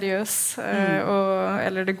kategorien seriøs,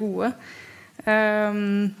 eller det gode.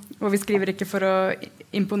 Og vi skriver ikke for å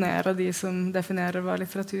imponere de som definerer hva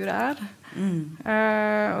litteratur er.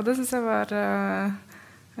 Og det synes jeg var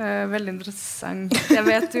veldig interessant. Jeg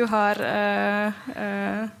vet du har...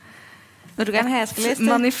 Vil du gerne have, jeg skal læse det?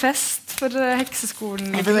 Manifest for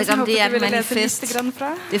hekseskolen. Jeg ved ikke, om det er et manifest.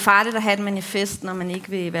 Det er farligt at have et manifest, når man ikke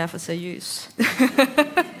vil være for seriøs.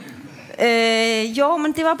 Jo,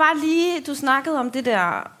 men det var bare lige, du snakkede om det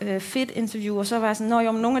der fedt interview, og så var jeg sådan,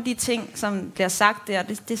 jo, nogle af de ting, som bliver sagt der,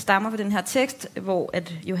 det stammer fra den her tekst, hvor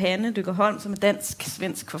at Johanne Lykke-Holm, som er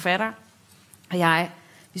dansk-svensk forfatter, og jeg,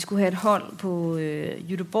 vi skulle have et hold på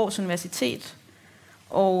Göteborgs Universitet,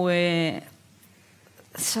 og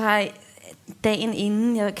så dagen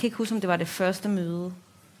inden, jeg kan ikke huske, om det var det første møde,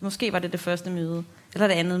 måske var det første møde, eller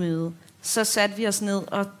det andet møde, så satte vi os ned,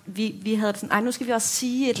 og vi havde sådan, nu skal vi også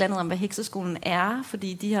sige et eller andet om, hvad hekseskolen er,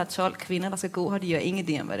 fordi de her 12 kvinder, der skal gå her, de har ingen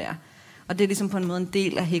idé om, hvad det er. Og det er ligesom på en måde en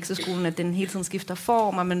del af hekseskolen, at den hele tiden skifter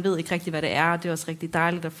form, og man ved ikke rigtig, hvad det er, og det er også rigtig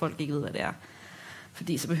dejligt, at folk ikke ved, hvad det er.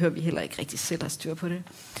 Fordi så behøver vi heller ikke rigtig selv at styre på det.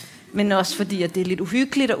 Men også fordi, at det er lidt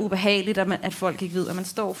uhyggeligt og ubehageligt, at folk ikke ved, hvad man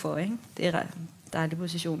står for. Ikke? Det er en dejlig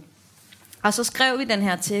position. Og så skrev vi den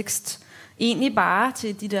her tekst, egentlig bare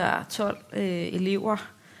til de der 12 elever.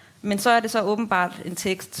 Men så er det så åbenbart en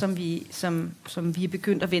tekst, som vi er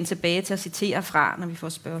begyndt at vende tilbage til at citere fra, når vi får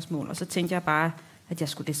spørgsmål. Og så tænkte jeg bare, at jeg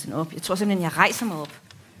skulle læse den op. Jeg tror simpelthen, jeg rejser mig op.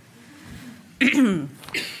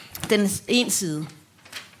 Den ene side.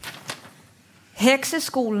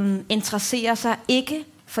 Hekseskolen interesserer sig ikke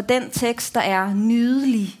for den tekst, der er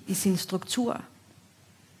nydelig i sin struktur.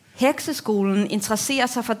 Hekseskolen interesserer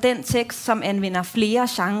sig for den tekst, som anvender flere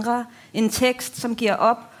genrer. En tekst, som giver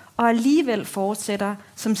op og alligevel fortsætter,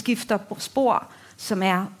 som skifter spor, som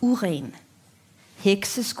er uren.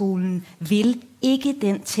 Hekseskolen vil ikke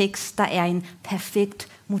den tekst, der er en perfekt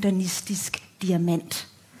modernistisk diamant.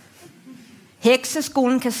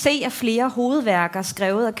 Hekseskolen kan se, at flere hovedværker,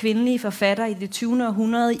 skrevet af kvindelige forfattere i det 20.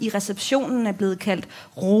 århundrede, i receptionen er blevet kaldt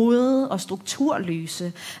rodede og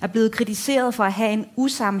strukturløse, er blevet kritiseret for at have en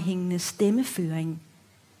usammenhængende stemmeføring.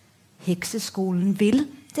 Hekseskolen vil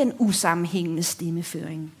den usammenhængende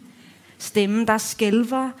stemmeføring. Stemmen, der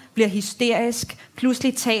skælver, bliver hysterisk,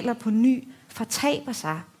 pludselig taler på ny, fortaber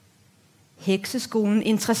sig. Hekseskolen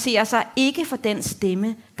interesserer sig ikke for den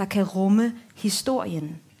stemme, der kan rumme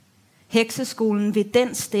historien. Hekseskolen vil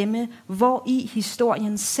den stemme, hvor i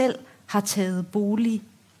historien selv har taget bolig.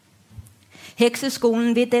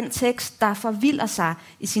 Hekseskolen vil den tekst, der forvilder sig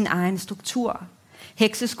i sin egen struktur.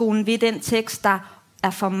 Hekseskolen vil den tekst, der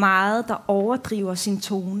er for meget, der overdriver sin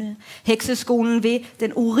tone. Hekseskolen vil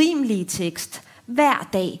den urimelige tekst. Hver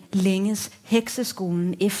dag længes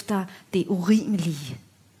hekseskolen efter det urimelige.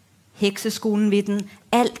 Hekseskolen vil den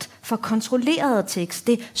alt for kontrollerede tekst,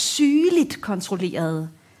 det sygeligt kontrollerede.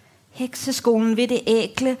 Hekseskolen vil det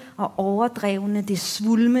ækle og overdrevne, det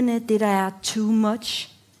svulmende, det der er too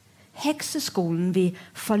much. Hekseskolen vil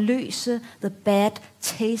forløse the bad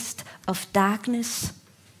taste of darkness.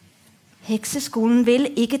 Hekseskolen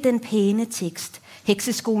vil ikke den pæne tekst.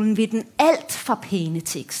 Hekseskolen vil den alt for pæne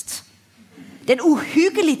tekst. Den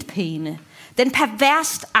uhyggeligt pæne, den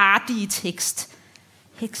perverst artige tekst.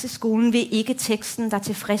 Hekseskolen vil ikke teksten, der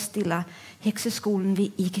tilfredsstiller. Hekseskolen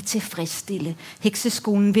vil ikke tilfredsstille.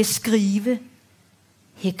 Hekseskolen vil skrive.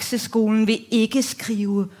 Hekseskolen vil ikke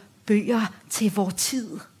skrive bøger til vor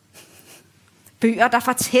tid. Bøger, der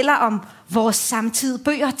fortæller om vores samtid.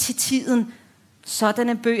 Bøger til tiden.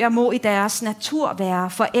 Sådanne bøger må i deres natur være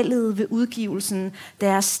forældede ved udgivelsen.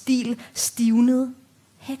 Deres stil stivnet.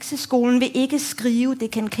 Hekseskolen vil ikke skrive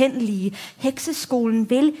det genkendelige. Hekseskolen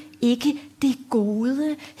vil ikke det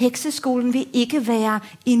gode. Hekseskolen vil ikke være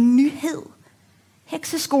en nyhed.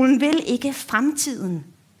 Hekseskolen vil ikke fremtiden.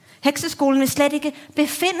 Hekseskolen vil slet ikke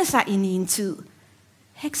befinde sig inde i en tid.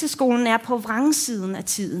 Hekseskolen er på vrangsiden af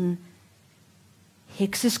tiden.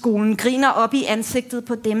 Hekseskolen griner op i ansigtet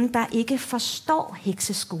på dem, der ikke forstår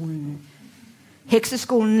hekseskolen.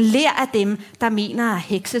 Hekseskolen ler af dem, der mener, at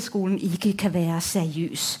hekseskolen ikke kan være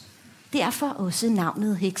seriøs. Derfor også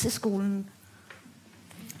navnet hekseskolen.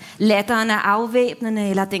 Latteren er afvæbnende,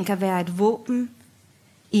 eller den kan være et våben.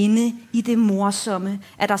 Inde i det morsomme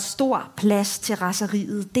er der stor plads til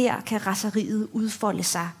raseriet. Der kan raseriet udfolde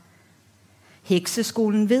sig.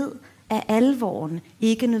 Hekseskolen ved, at alvoren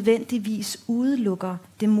ikke nødvendigvis udelukker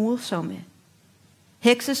det morsomme.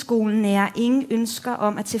 Hekseskolen nærer ingen ønsker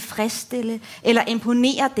om at tilfredsstille eller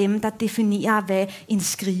imponere dem, der definerer, hvad en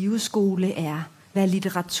skriveskole er, hvad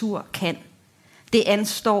litteratur kan. Det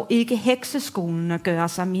anstår ikke hekseskolen at gøre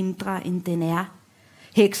sig mindre, end den er.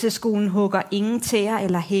 Hekseskolen hugger ingen tæer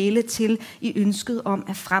eller hæle til i ønsket om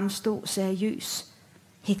at fremstå seriøs.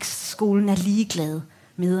 Hekseskolen er ligeglad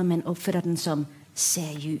med, at man opfatter den som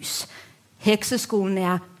seriøs. Hekseskolen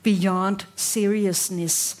er beyond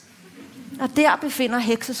seriousness. Og der befinder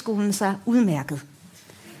hekseskolen sig udmærket.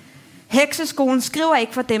 Hekseskolen skriver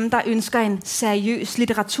ikke for dem, der ønsker en seriøs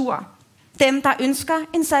litteratur. Dem, der ønsker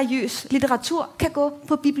en seriøs litteratur, kan gå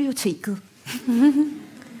på biblioteket.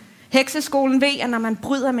 Hekseskolen ved, at når man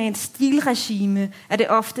bryder med et stilregime, er det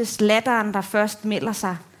oftest latteren, der først melder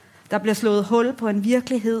sig. Der bliver slået hul på en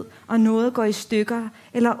virkelighed, og noget går i stykker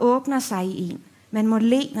eller åbner sig i en. Man må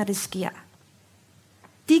le, når det sker.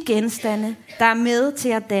 De genstande, der er med til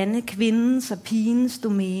at danne kvindens og pigens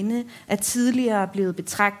domæne, er tidligere blevet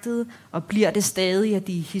betragtet og bliver det stadig af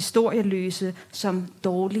de historieløse som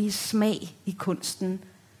dårlig smag i kunsten,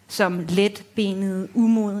 som letbenede,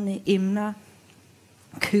 umodne emner,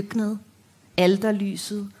 køkkenet,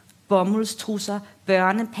 alterlyset, bomuldstrusser,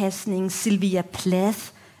 børnepasning, Sylvia Plath,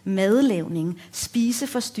 madlavning,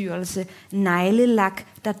 spiseforstyrrelse, neglelak,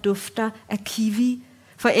 der dufter af kiwi,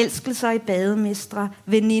 forelskelser i bademestre,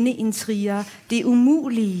 venindeintriger, det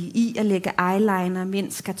umulige i at lægge eyeliner,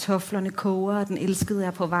 mens kartoflerne koger og den elskede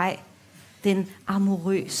er på vej, den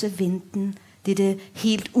amorøse venten, det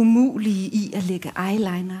helt umulige i at lægge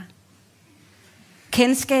eyeliner.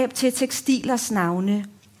 Kendskab til tekstilers navne,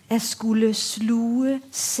 at skulle sluge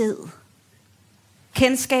sæd.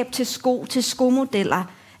 Kendskab til sko, til skomodeller,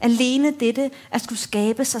 alene dette at skulle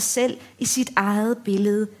skabe sig selv i sit eget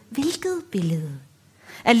billede. Hvilket billede?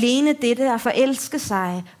 Alene dette at forelske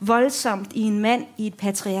sig voldsomt i en mand i et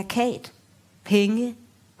patriarkat. Penge,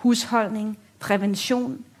 husholdning,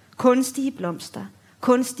 prævention, kunstige blomster,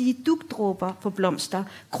 kunstige dugdråber på blomster,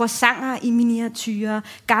 croissanter i miniatyrer,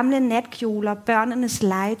 gamle natkjoler, børnenes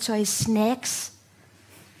legetøj, snacks.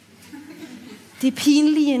 Det er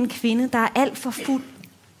pinlige en kvinde, der er alt for fuld.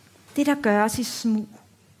 Det, der gøres i smug,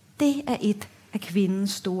 det er et af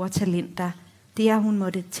kvindens store talenter. Det er, hun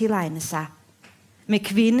måtte tilegne sig. Med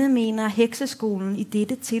kvinde mener hekseskolen i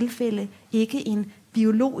dette tilfælde ikke en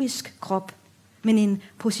biologisk krop, men en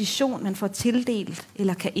position, man får tildelt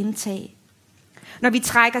eller kan indtage. Når vi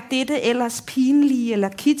trækker dette ellers pinlige eller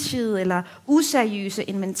kitschede eller useriøse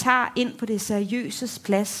inventar ind på det seriøses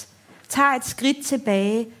plads, tager et skridt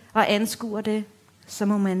tilbage og anskuer det, så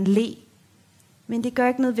må man le. Men det gør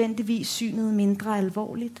ikke nødvendigvis synet mindre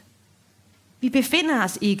alvorligt. Vi befinder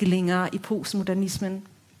os ikke længere i postmodernismen.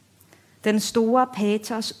 Den store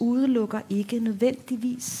patos udelukker ikke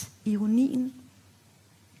nødvendigvis ironien.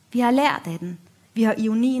 Vi har lært af den. Vi har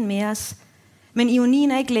ironien med os. Men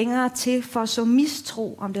ironien er ikke længere til for så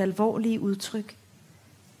mistro om det alvorlige udtryk.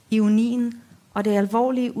 Ironien og det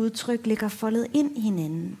alvorlige udtryk ligger foldet ind i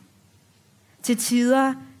hinanden. Til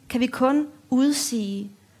tider kan vi kun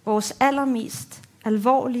udsige vores allermest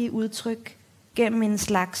alvorlige udtryk gennem en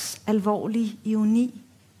slags alvorlig ironi.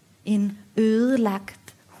 En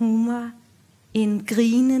ødelagt humor, en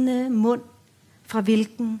grinende mund, fra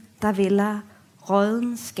hvilken der vælger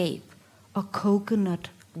rådenskab og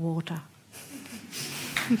coconut water.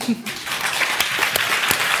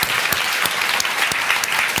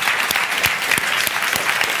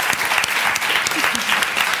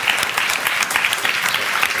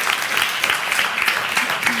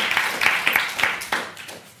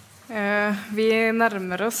 vi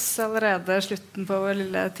nærmer oss allerede slutten på vår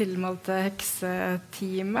lille tilmålte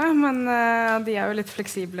heksetime, men de jo litt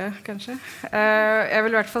fleksible, kanskje. Jeg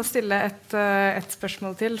vil I hvert fall stille et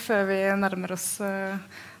spørsmål til før vi nærmer oss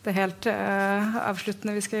det helt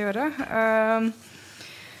avsluttende vi skal gjøre.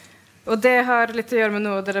 Og det har litt å gjøre med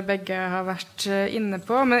noe dere begge har vært inne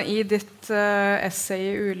på, men I ditt essay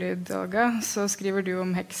I Ulyd, Olga, så skriver du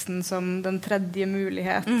om heksen som den tredje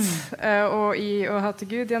mulighet. Og I Å hate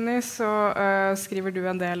Gud, Jenny, så skriver du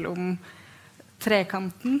en del om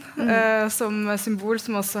trekanten som symbol,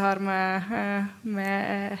 som også har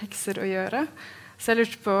med hekser å gjøre. Så jeg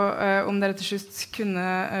lurte på om dere til slutt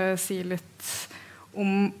kunne si litt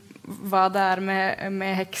om hva det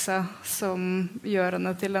med heksa som gjør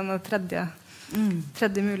henne til denne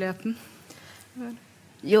tredje muligheten.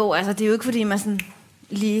 Jo, altså det jo ikke fordi man sådan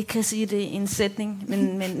lige kan sige det I en sætning,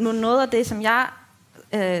 men noget af det som jeg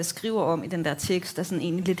skriver om I den der tekst sådan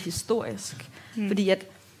egentlig lidt historisk, fordi at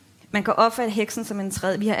man kan opfatte heksen som en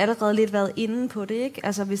tredje. Vi har allerede lidt været inde på det, ikke?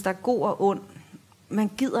 Altså hvis der god og ond,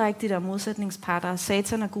 man gider ikke de der modsætningsparter.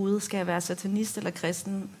 Satan og Gud, skal jeg være satanist eller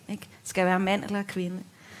kristen, ikke? Skal jeg være mand eller kvinde?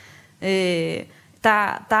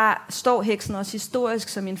 Der står heksen også historisk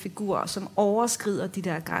som en figur, som overskrider de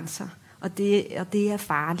der grænser, og det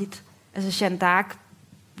farligt. Altså Jeanne d'Arc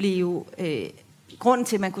blev jo grunden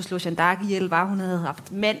til at man kunne slå Jeanne d'Arc ihjel var, hun havde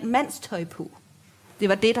haft mandstøj på. Det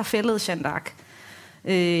var det der fældede Jeanne d'Arc,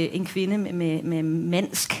 en kvinde med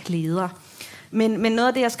mandsk leder. Men noget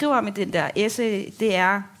af det jeg skriver om I den der essay,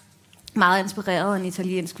 det meget inspireret af en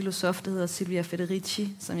italiensk filosof, der hedder Silvia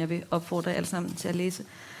Federici, som jeg vil opfordre alle sammen til at læse.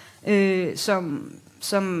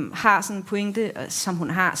 Som har sådan en pointe, som hun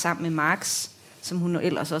har sammen med Marx, som hun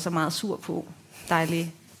ellers også meget sur på,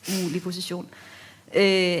 dejlig umulig position,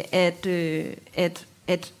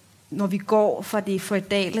 at når vi går fra det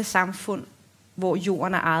feudale samfund, hvor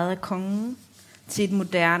jorden ejet af kongen, til et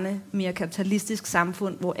moderne, mere kapitalistisk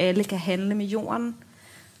samfund, hvor alle kan handle med jorden,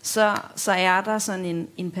 så der sådan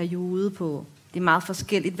en periode på, det meget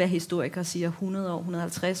forskelligt, hvad historikere siger, 100 år,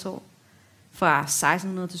 150 år, fra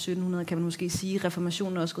 1600 til 1700 kan man måske sige,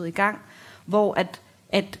 reformationen er også gået I gang, hvor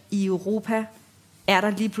at I Europa der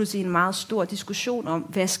lige pludselig en meget stor diskussion om,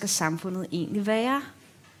 hvad skal samfundet egentlig være?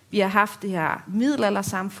 Vi har haft det her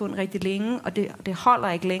middelaldersamfund rigtig længe, og det holder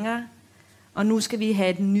ikke længere, og nu skal vi have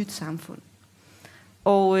et nyt samfund.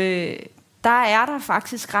 Og der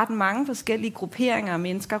faktisk ret mange forskellige grupperinger af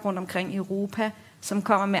mennesker rundt omkring i Europa, som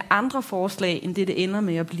kommer med andre forslag, end det ender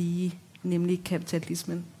med at blive, nemlig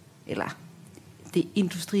kapitalismen, eller det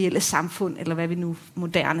industrielle samfund, eller hvad vi nu,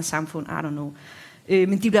 moderne samfund, I don't know.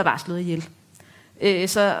 Men de bliver bare slået ihjel.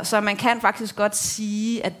 Så man kan faktisk godt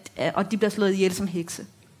sige, og de bliver slået ihjel som hekse,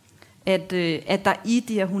 at der I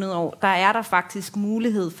de her 100 år, der faktisk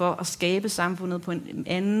mulighed for at skabe samfundet på en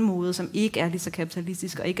anden måde, som ikke er lige så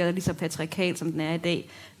kapitalistisk, og ikke er lige så patriarkal, som den er I dag,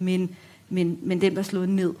 men den bliver slået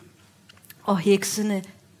ned. Og heksene,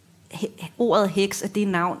 ordet heks er det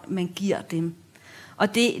navn, man giver dem.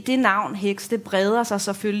 Og det navn heks, det breder sig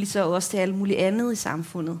selvfølgelig så også til alt muligt andet i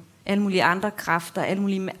samfundet. Alle mulige andre kræfter, alle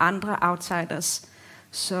mulige andre outsiders,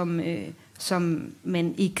 som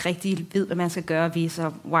man ikke rigtig ved, hvad man skal gøre ved,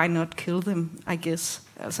 så why not kill them, I guess.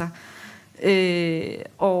 Altså,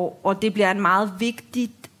 og det bliver en meget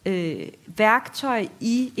vigtigt værktøj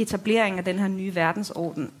i etableringen af den her nye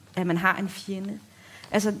verdensorden, at man har en fjende.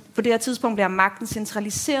 Altså, på det her tidspunkt bliver magten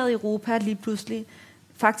centraliseret i Europa lige pludselig.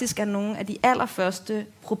 Faktisk er nogle af de allerførste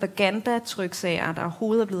propagandatryksager, der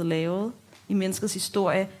overhovedet er blevet lavet i menneskets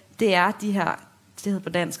historie, det er de her, det hedder på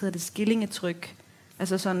dansk, hedder det skillingetryk.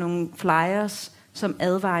 Altså sådan nogle flyers, som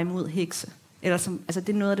advarer imod hekse. Altså det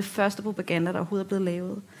er noget af det første propaganda, der overhovedet er blevet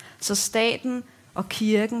lavet. Så staten og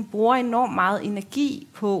kirken bruger enormt meget energi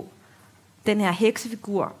på den her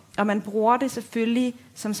heksefigur. Og man bruger det selvfølgelig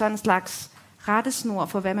som sådan en slags rettesnor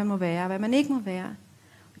for, hvad man må være og hvad man ikke må være.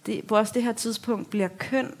 På også det her tidspunkt bliver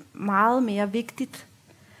køn meget mere vigtigt.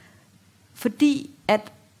 Fordi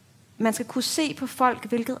at man skal kunne se på folk,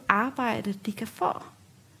 hvilket arbejde de kan få.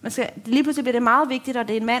 Lige pludselig bliver det meget vigtigt, at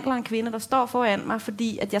det er en mand eller en kvinde, der står foran mig,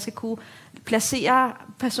 fordi at jeg skal kunne placere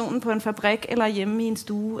personen på en fabrik, eller hjemme i en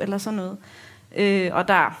stue, eller sådan noget. Og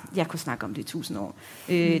jeg kunne snakke om det i 1000 år.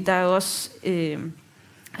 Der er også,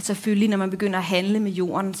 selvfølgelig, når man begynder at handle med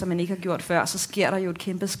jorden, som man ikke har gjort før, så sker der jo et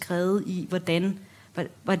kæmpe skred i,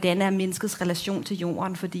 hvordan er menneskets relation til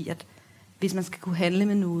jorden, fordi at hvis man skal kunne handle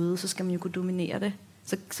med noget, så skal man jo kunne dominere det.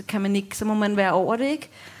 Så må man være over det, ikke?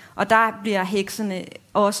 Og der bliver heksene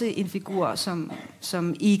også en figur,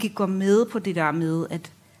 som ikke går med på det der med,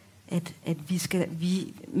 at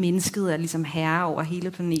vi mennesket er ligesom herre over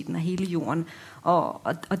hele planeten og hele jorden.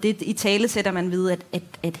 Og det i tale sætter man ved,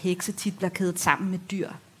 at hekse tit bliver kædet sammen med dyr.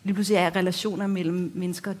 Lige pludselig er relationer mellem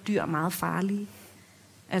mennesker og dyr meget farlige.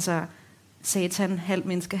 Altså, Satan, halv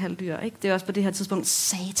menneske, halv dyr. Ikke? Det er også på det her tidspunkt,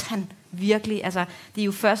 Satan, virkelig. Altså, det er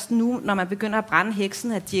jo først nu, når man begynder at brænde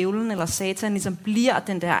heksen, at djævlen eller Satan ligesom bliver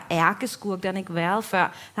den der ærkeskurk, der han ikke været før.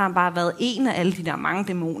 Der har han bare været en af alle de der mange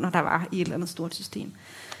dæmoner, der var i et eller andet stort system.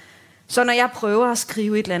 Så når jeg prøver at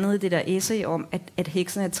skrive et eller andet i det der essay om, at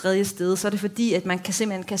heksen er et tredje sted, så er det fordi, at man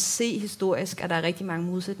simpelthen kan se historisk, at der er rigtig mange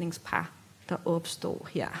modsætningspar, der opstår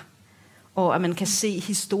her. Og at man kan se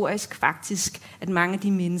historisk faktisk, at mange af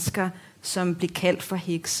de mennesker, som blev kaldt for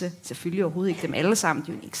hekse, selvfølgelig overhovedet ikke dem alle sammen, det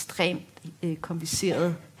er jo en ekstremt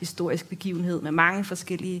kompliceret historisk begivenhed med mange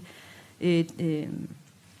forskellige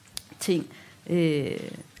ting.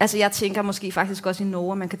 Altså jeg tænker måske faktisk også i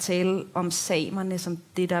Norge, man kan tale om samerne som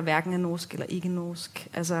det, der hverken er norsk eller ikke norsk.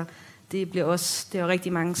 Altså det er jo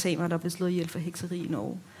rigtig mange samer, der er blevet slået ihjel for hekseri i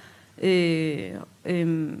Norge.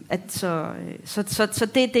 Så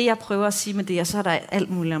det er det, jeg prøver at sige med det, og så er der alt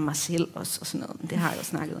muligt om mig selv også, og sådan noget. Det har jeg jo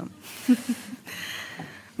snakket om.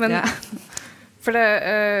 Men ja. For det,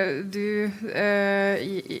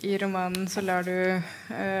 i romanen så lar du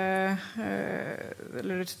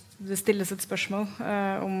eller det stilles et spørsmål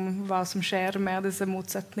om hva som skjer med disse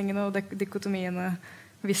motsetningene og dikotomiene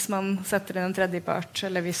hvis man setter inn en tredjepart,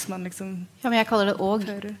 eller hvis man liksom... Ja, men jeg kaller det og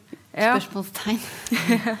spørsmålstegn.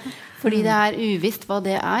 Fordi det er uvisst hva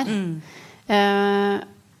det er.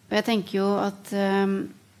 Og jeg tenker jo at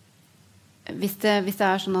hvis det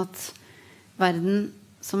er sånn at verden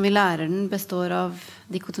som vi lærer den består av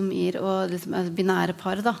dikotomier og liksom, binære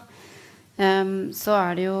par da, så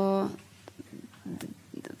er det jo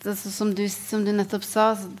som du nettopp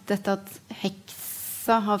sa, dette at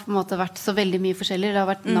heksa har på en måte vært så veldig mye forskjellig. Det har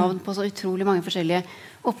vært navn på så utrolig mange forskjellige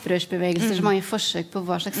opprørsbevegelser, så mange forsøk på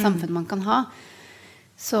hva slags samfunn man kan ha.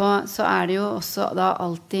 Så er det jo også da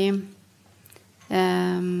alltid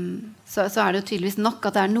så er det jo tydeligvis nok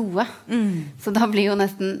at det er noe. Så da blir jo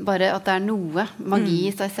nesten bare at det er noe magi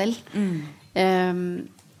i seg selv.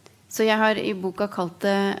 Så jeg har i boka kalt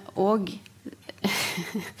det og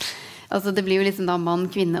altså det blir jo liksom da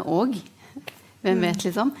mann, kvinne og hvem vet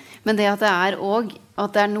liksom. Men det at det er og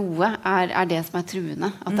at det er noe er det som er truende.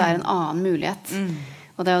 At det er en annen mulighet.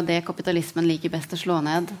 Og det er jo det kapitalismen liker best å slå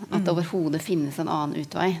ned. At det overhodet finnes en annen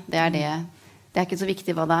utvei. Det er ikke så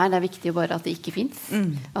viktig hva det er. Det er viktig bare at det ikke finnes.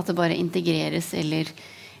 At det bare integreres eller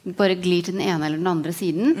bare glir til den ene eller den andre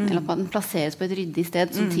siden. Eller at den plasseres på et ryddig sted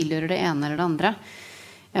som tilhører det ene eller det andre.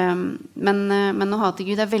 Men å hate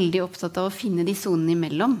Gud er veldig opptatt av å finne de zonene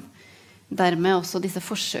imellom. Dermed også disse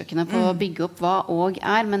forsøkene på å bygge opp hva og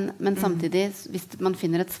er. Men samtidig, hvis man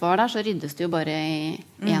finner et svar der, så ryddes det jo bare i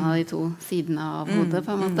en av de to sidene av hodet,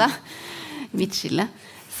 på en måte. Midtskille.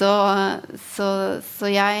 Så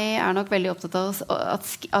jeg er nok veldig opptatt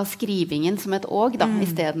av skrivingen som et og, da, i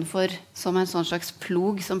stedet for som en sånn slags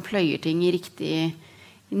plog som pløyer ting i riktig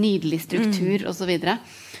nydelig struktur, og så videre.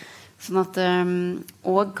 Sånn at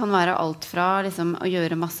og kan være alt fra liksom, å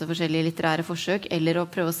gjøre masse forskjellige litterære forsøk, eller å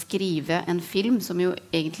prøve å skrive en film, som jo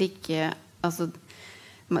egentlig ikke altså,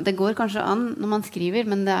 det går kanskje an når man skriver,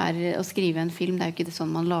 men det er å skrive en film, det er jo ikke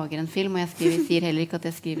sånn man lager en film, og jeg sier heller ikke at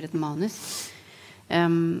jeg skriver et manus. Det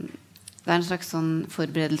er en slags sånn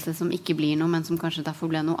forberedelse som ikke blir noe, men som kanskje derfor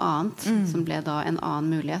ble noe annet, som ble da en annen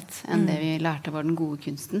mulighet enn det vi lærte var den gode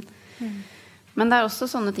kunsten. Men det er også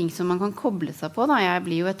sånne ting som man kan koble seg på. Da. Jeg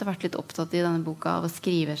blir jo etter hvert litt opptatt i denne boka av å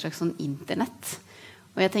skrive et slags sånn internett.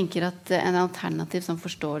 Og jeg tenker at en alternativ sånn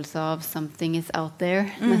forståelse av something is out there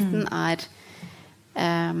nesten er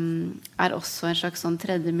også en slags sånn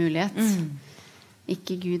tredje mulighet.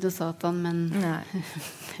 Ikke Gud og Satan, men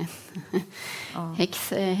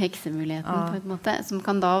heksemuligheten på en måte, som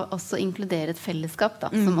kan da også inkludere et fellesskap da,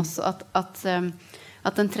 som også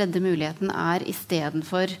at den tredje muligheten er i stedet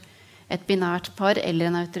for et binært par eller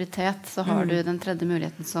en autoritet, så har du den tredje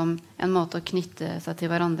muligheten som en måte å knytte seg til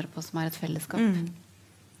hverandre på, som er et fellesskap.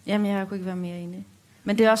 Jamen, jeg kunne ikke være mere enig.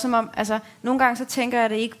 Men det er også som om, altså, nogle gange så tænker jeg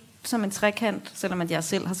det ikke som en trekant, selvom at jeg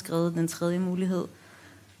selv har skrevet den tredje mulighed.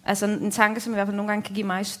 Altså en tanke, som i hvert fald nogle gange kan give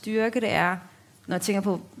mig styrke, det er, når jeg tænker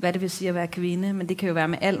på, hvad det vil sige at være kvinde, men det kan jo være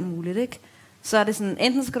med alt muligt, ikke? Så er det sådan,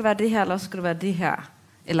 enten skal det være det her, eller også skal det være det her,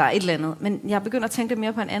 eller et eller andet. Men jeg begynder at tænke det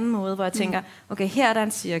mere på en anden måde, hvor jeg tænker, okay, her er der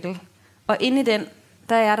en cirkel, og inde i den,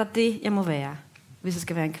 der er der det, jeg må være, hvis jeg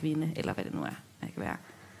skal være en kvinde, eller hvad det nu er, jeg kan være.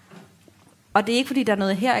 Og det er ikke, fordi der er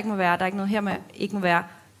noget her, ikke må være, der er ikke noget her, ikke må være.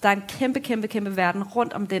 Der er en kæmpe, kæmpe, kæmpe verden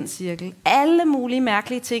rundt om den cirkel. Alle mulige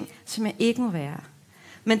mærkelige ting, som jeg ikke må være.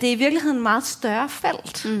 Men det er i virkeligheden et meget større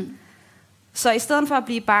felt. Så i stedet for at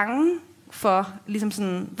blive bange for, ligesom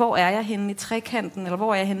sådan, hvor er jeg henne i trekanten, eller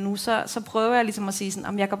hvor er jeg henne nu, så prøver jeg ligesom at sige sådan,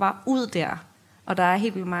 om jeg går bare ud der, og der er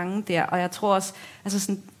helt vildt mange der, og jeg tror også, altså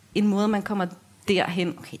sådan en måde, man kommer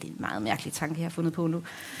derhen, okay, det er en meget mærkelig tanke, jeg har fundet på nu,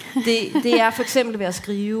 det er for eksempel ved at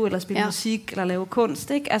skrive, eller spille musik, eller lave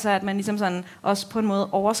kunst, ikke? Altså at man ligesom sådan, også på en måde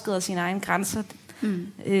overskrider sine egne grænser,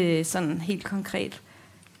 sådan helt konkret.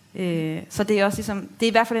 Så det er også ligesom, det er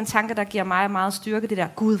i hvert fald en tanke, der giver mig meget styrke, det der,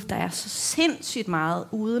 gud, der er så sindssygt meget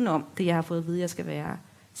udenom det, jeg har fået at vide, jeg skal være,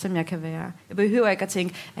 som jeg kan være. Jeg behøver ikke at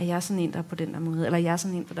tænke, at jeg er sådan en, der er på den der måde, eller jeg er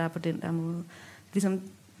sådan en, der er på den der måde. Ligesom,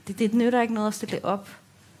 det nytter ikke noget at stille det op.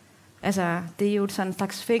 Altså, det er jo sådan en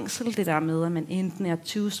slags fængsel, det der med, at man enten er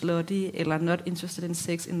too slutty, eller not interested in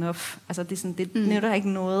sex enough. Altså, det er sådan, det nytter ikke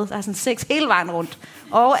noget. Der er sådan sex hele vejen rundt.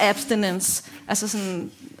 Og abstinence. Altså,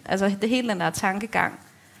 sådan, altså det hele den der tankegang.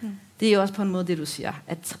 Det er jo også på en måde det, du siger,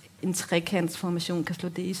 at en trekantsformation kan slå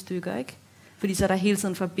det i stykker, ikke? Fordi så er der hele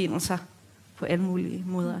tiden forbindelser på alle mulige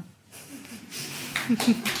måder.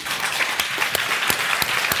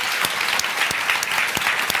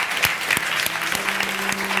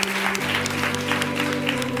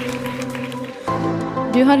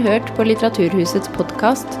 Du har hørt på Litteraturhusets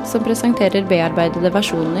podcast, som presenterer bearbeidede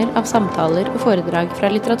versioner av samtaler og foredrag fra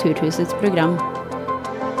Litteraturhusets program.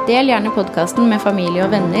 Del gjerne podcasten med familie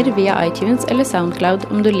og venner via iTunes eller SoundCloud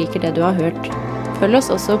om du liker det du har hørt. Følg oss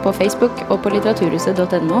også på Facebook og på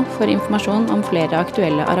litteraturhuset.no for informasjon om flere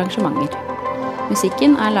aktuelle arrangementer.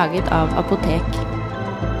 Musikken er laget av Apotek.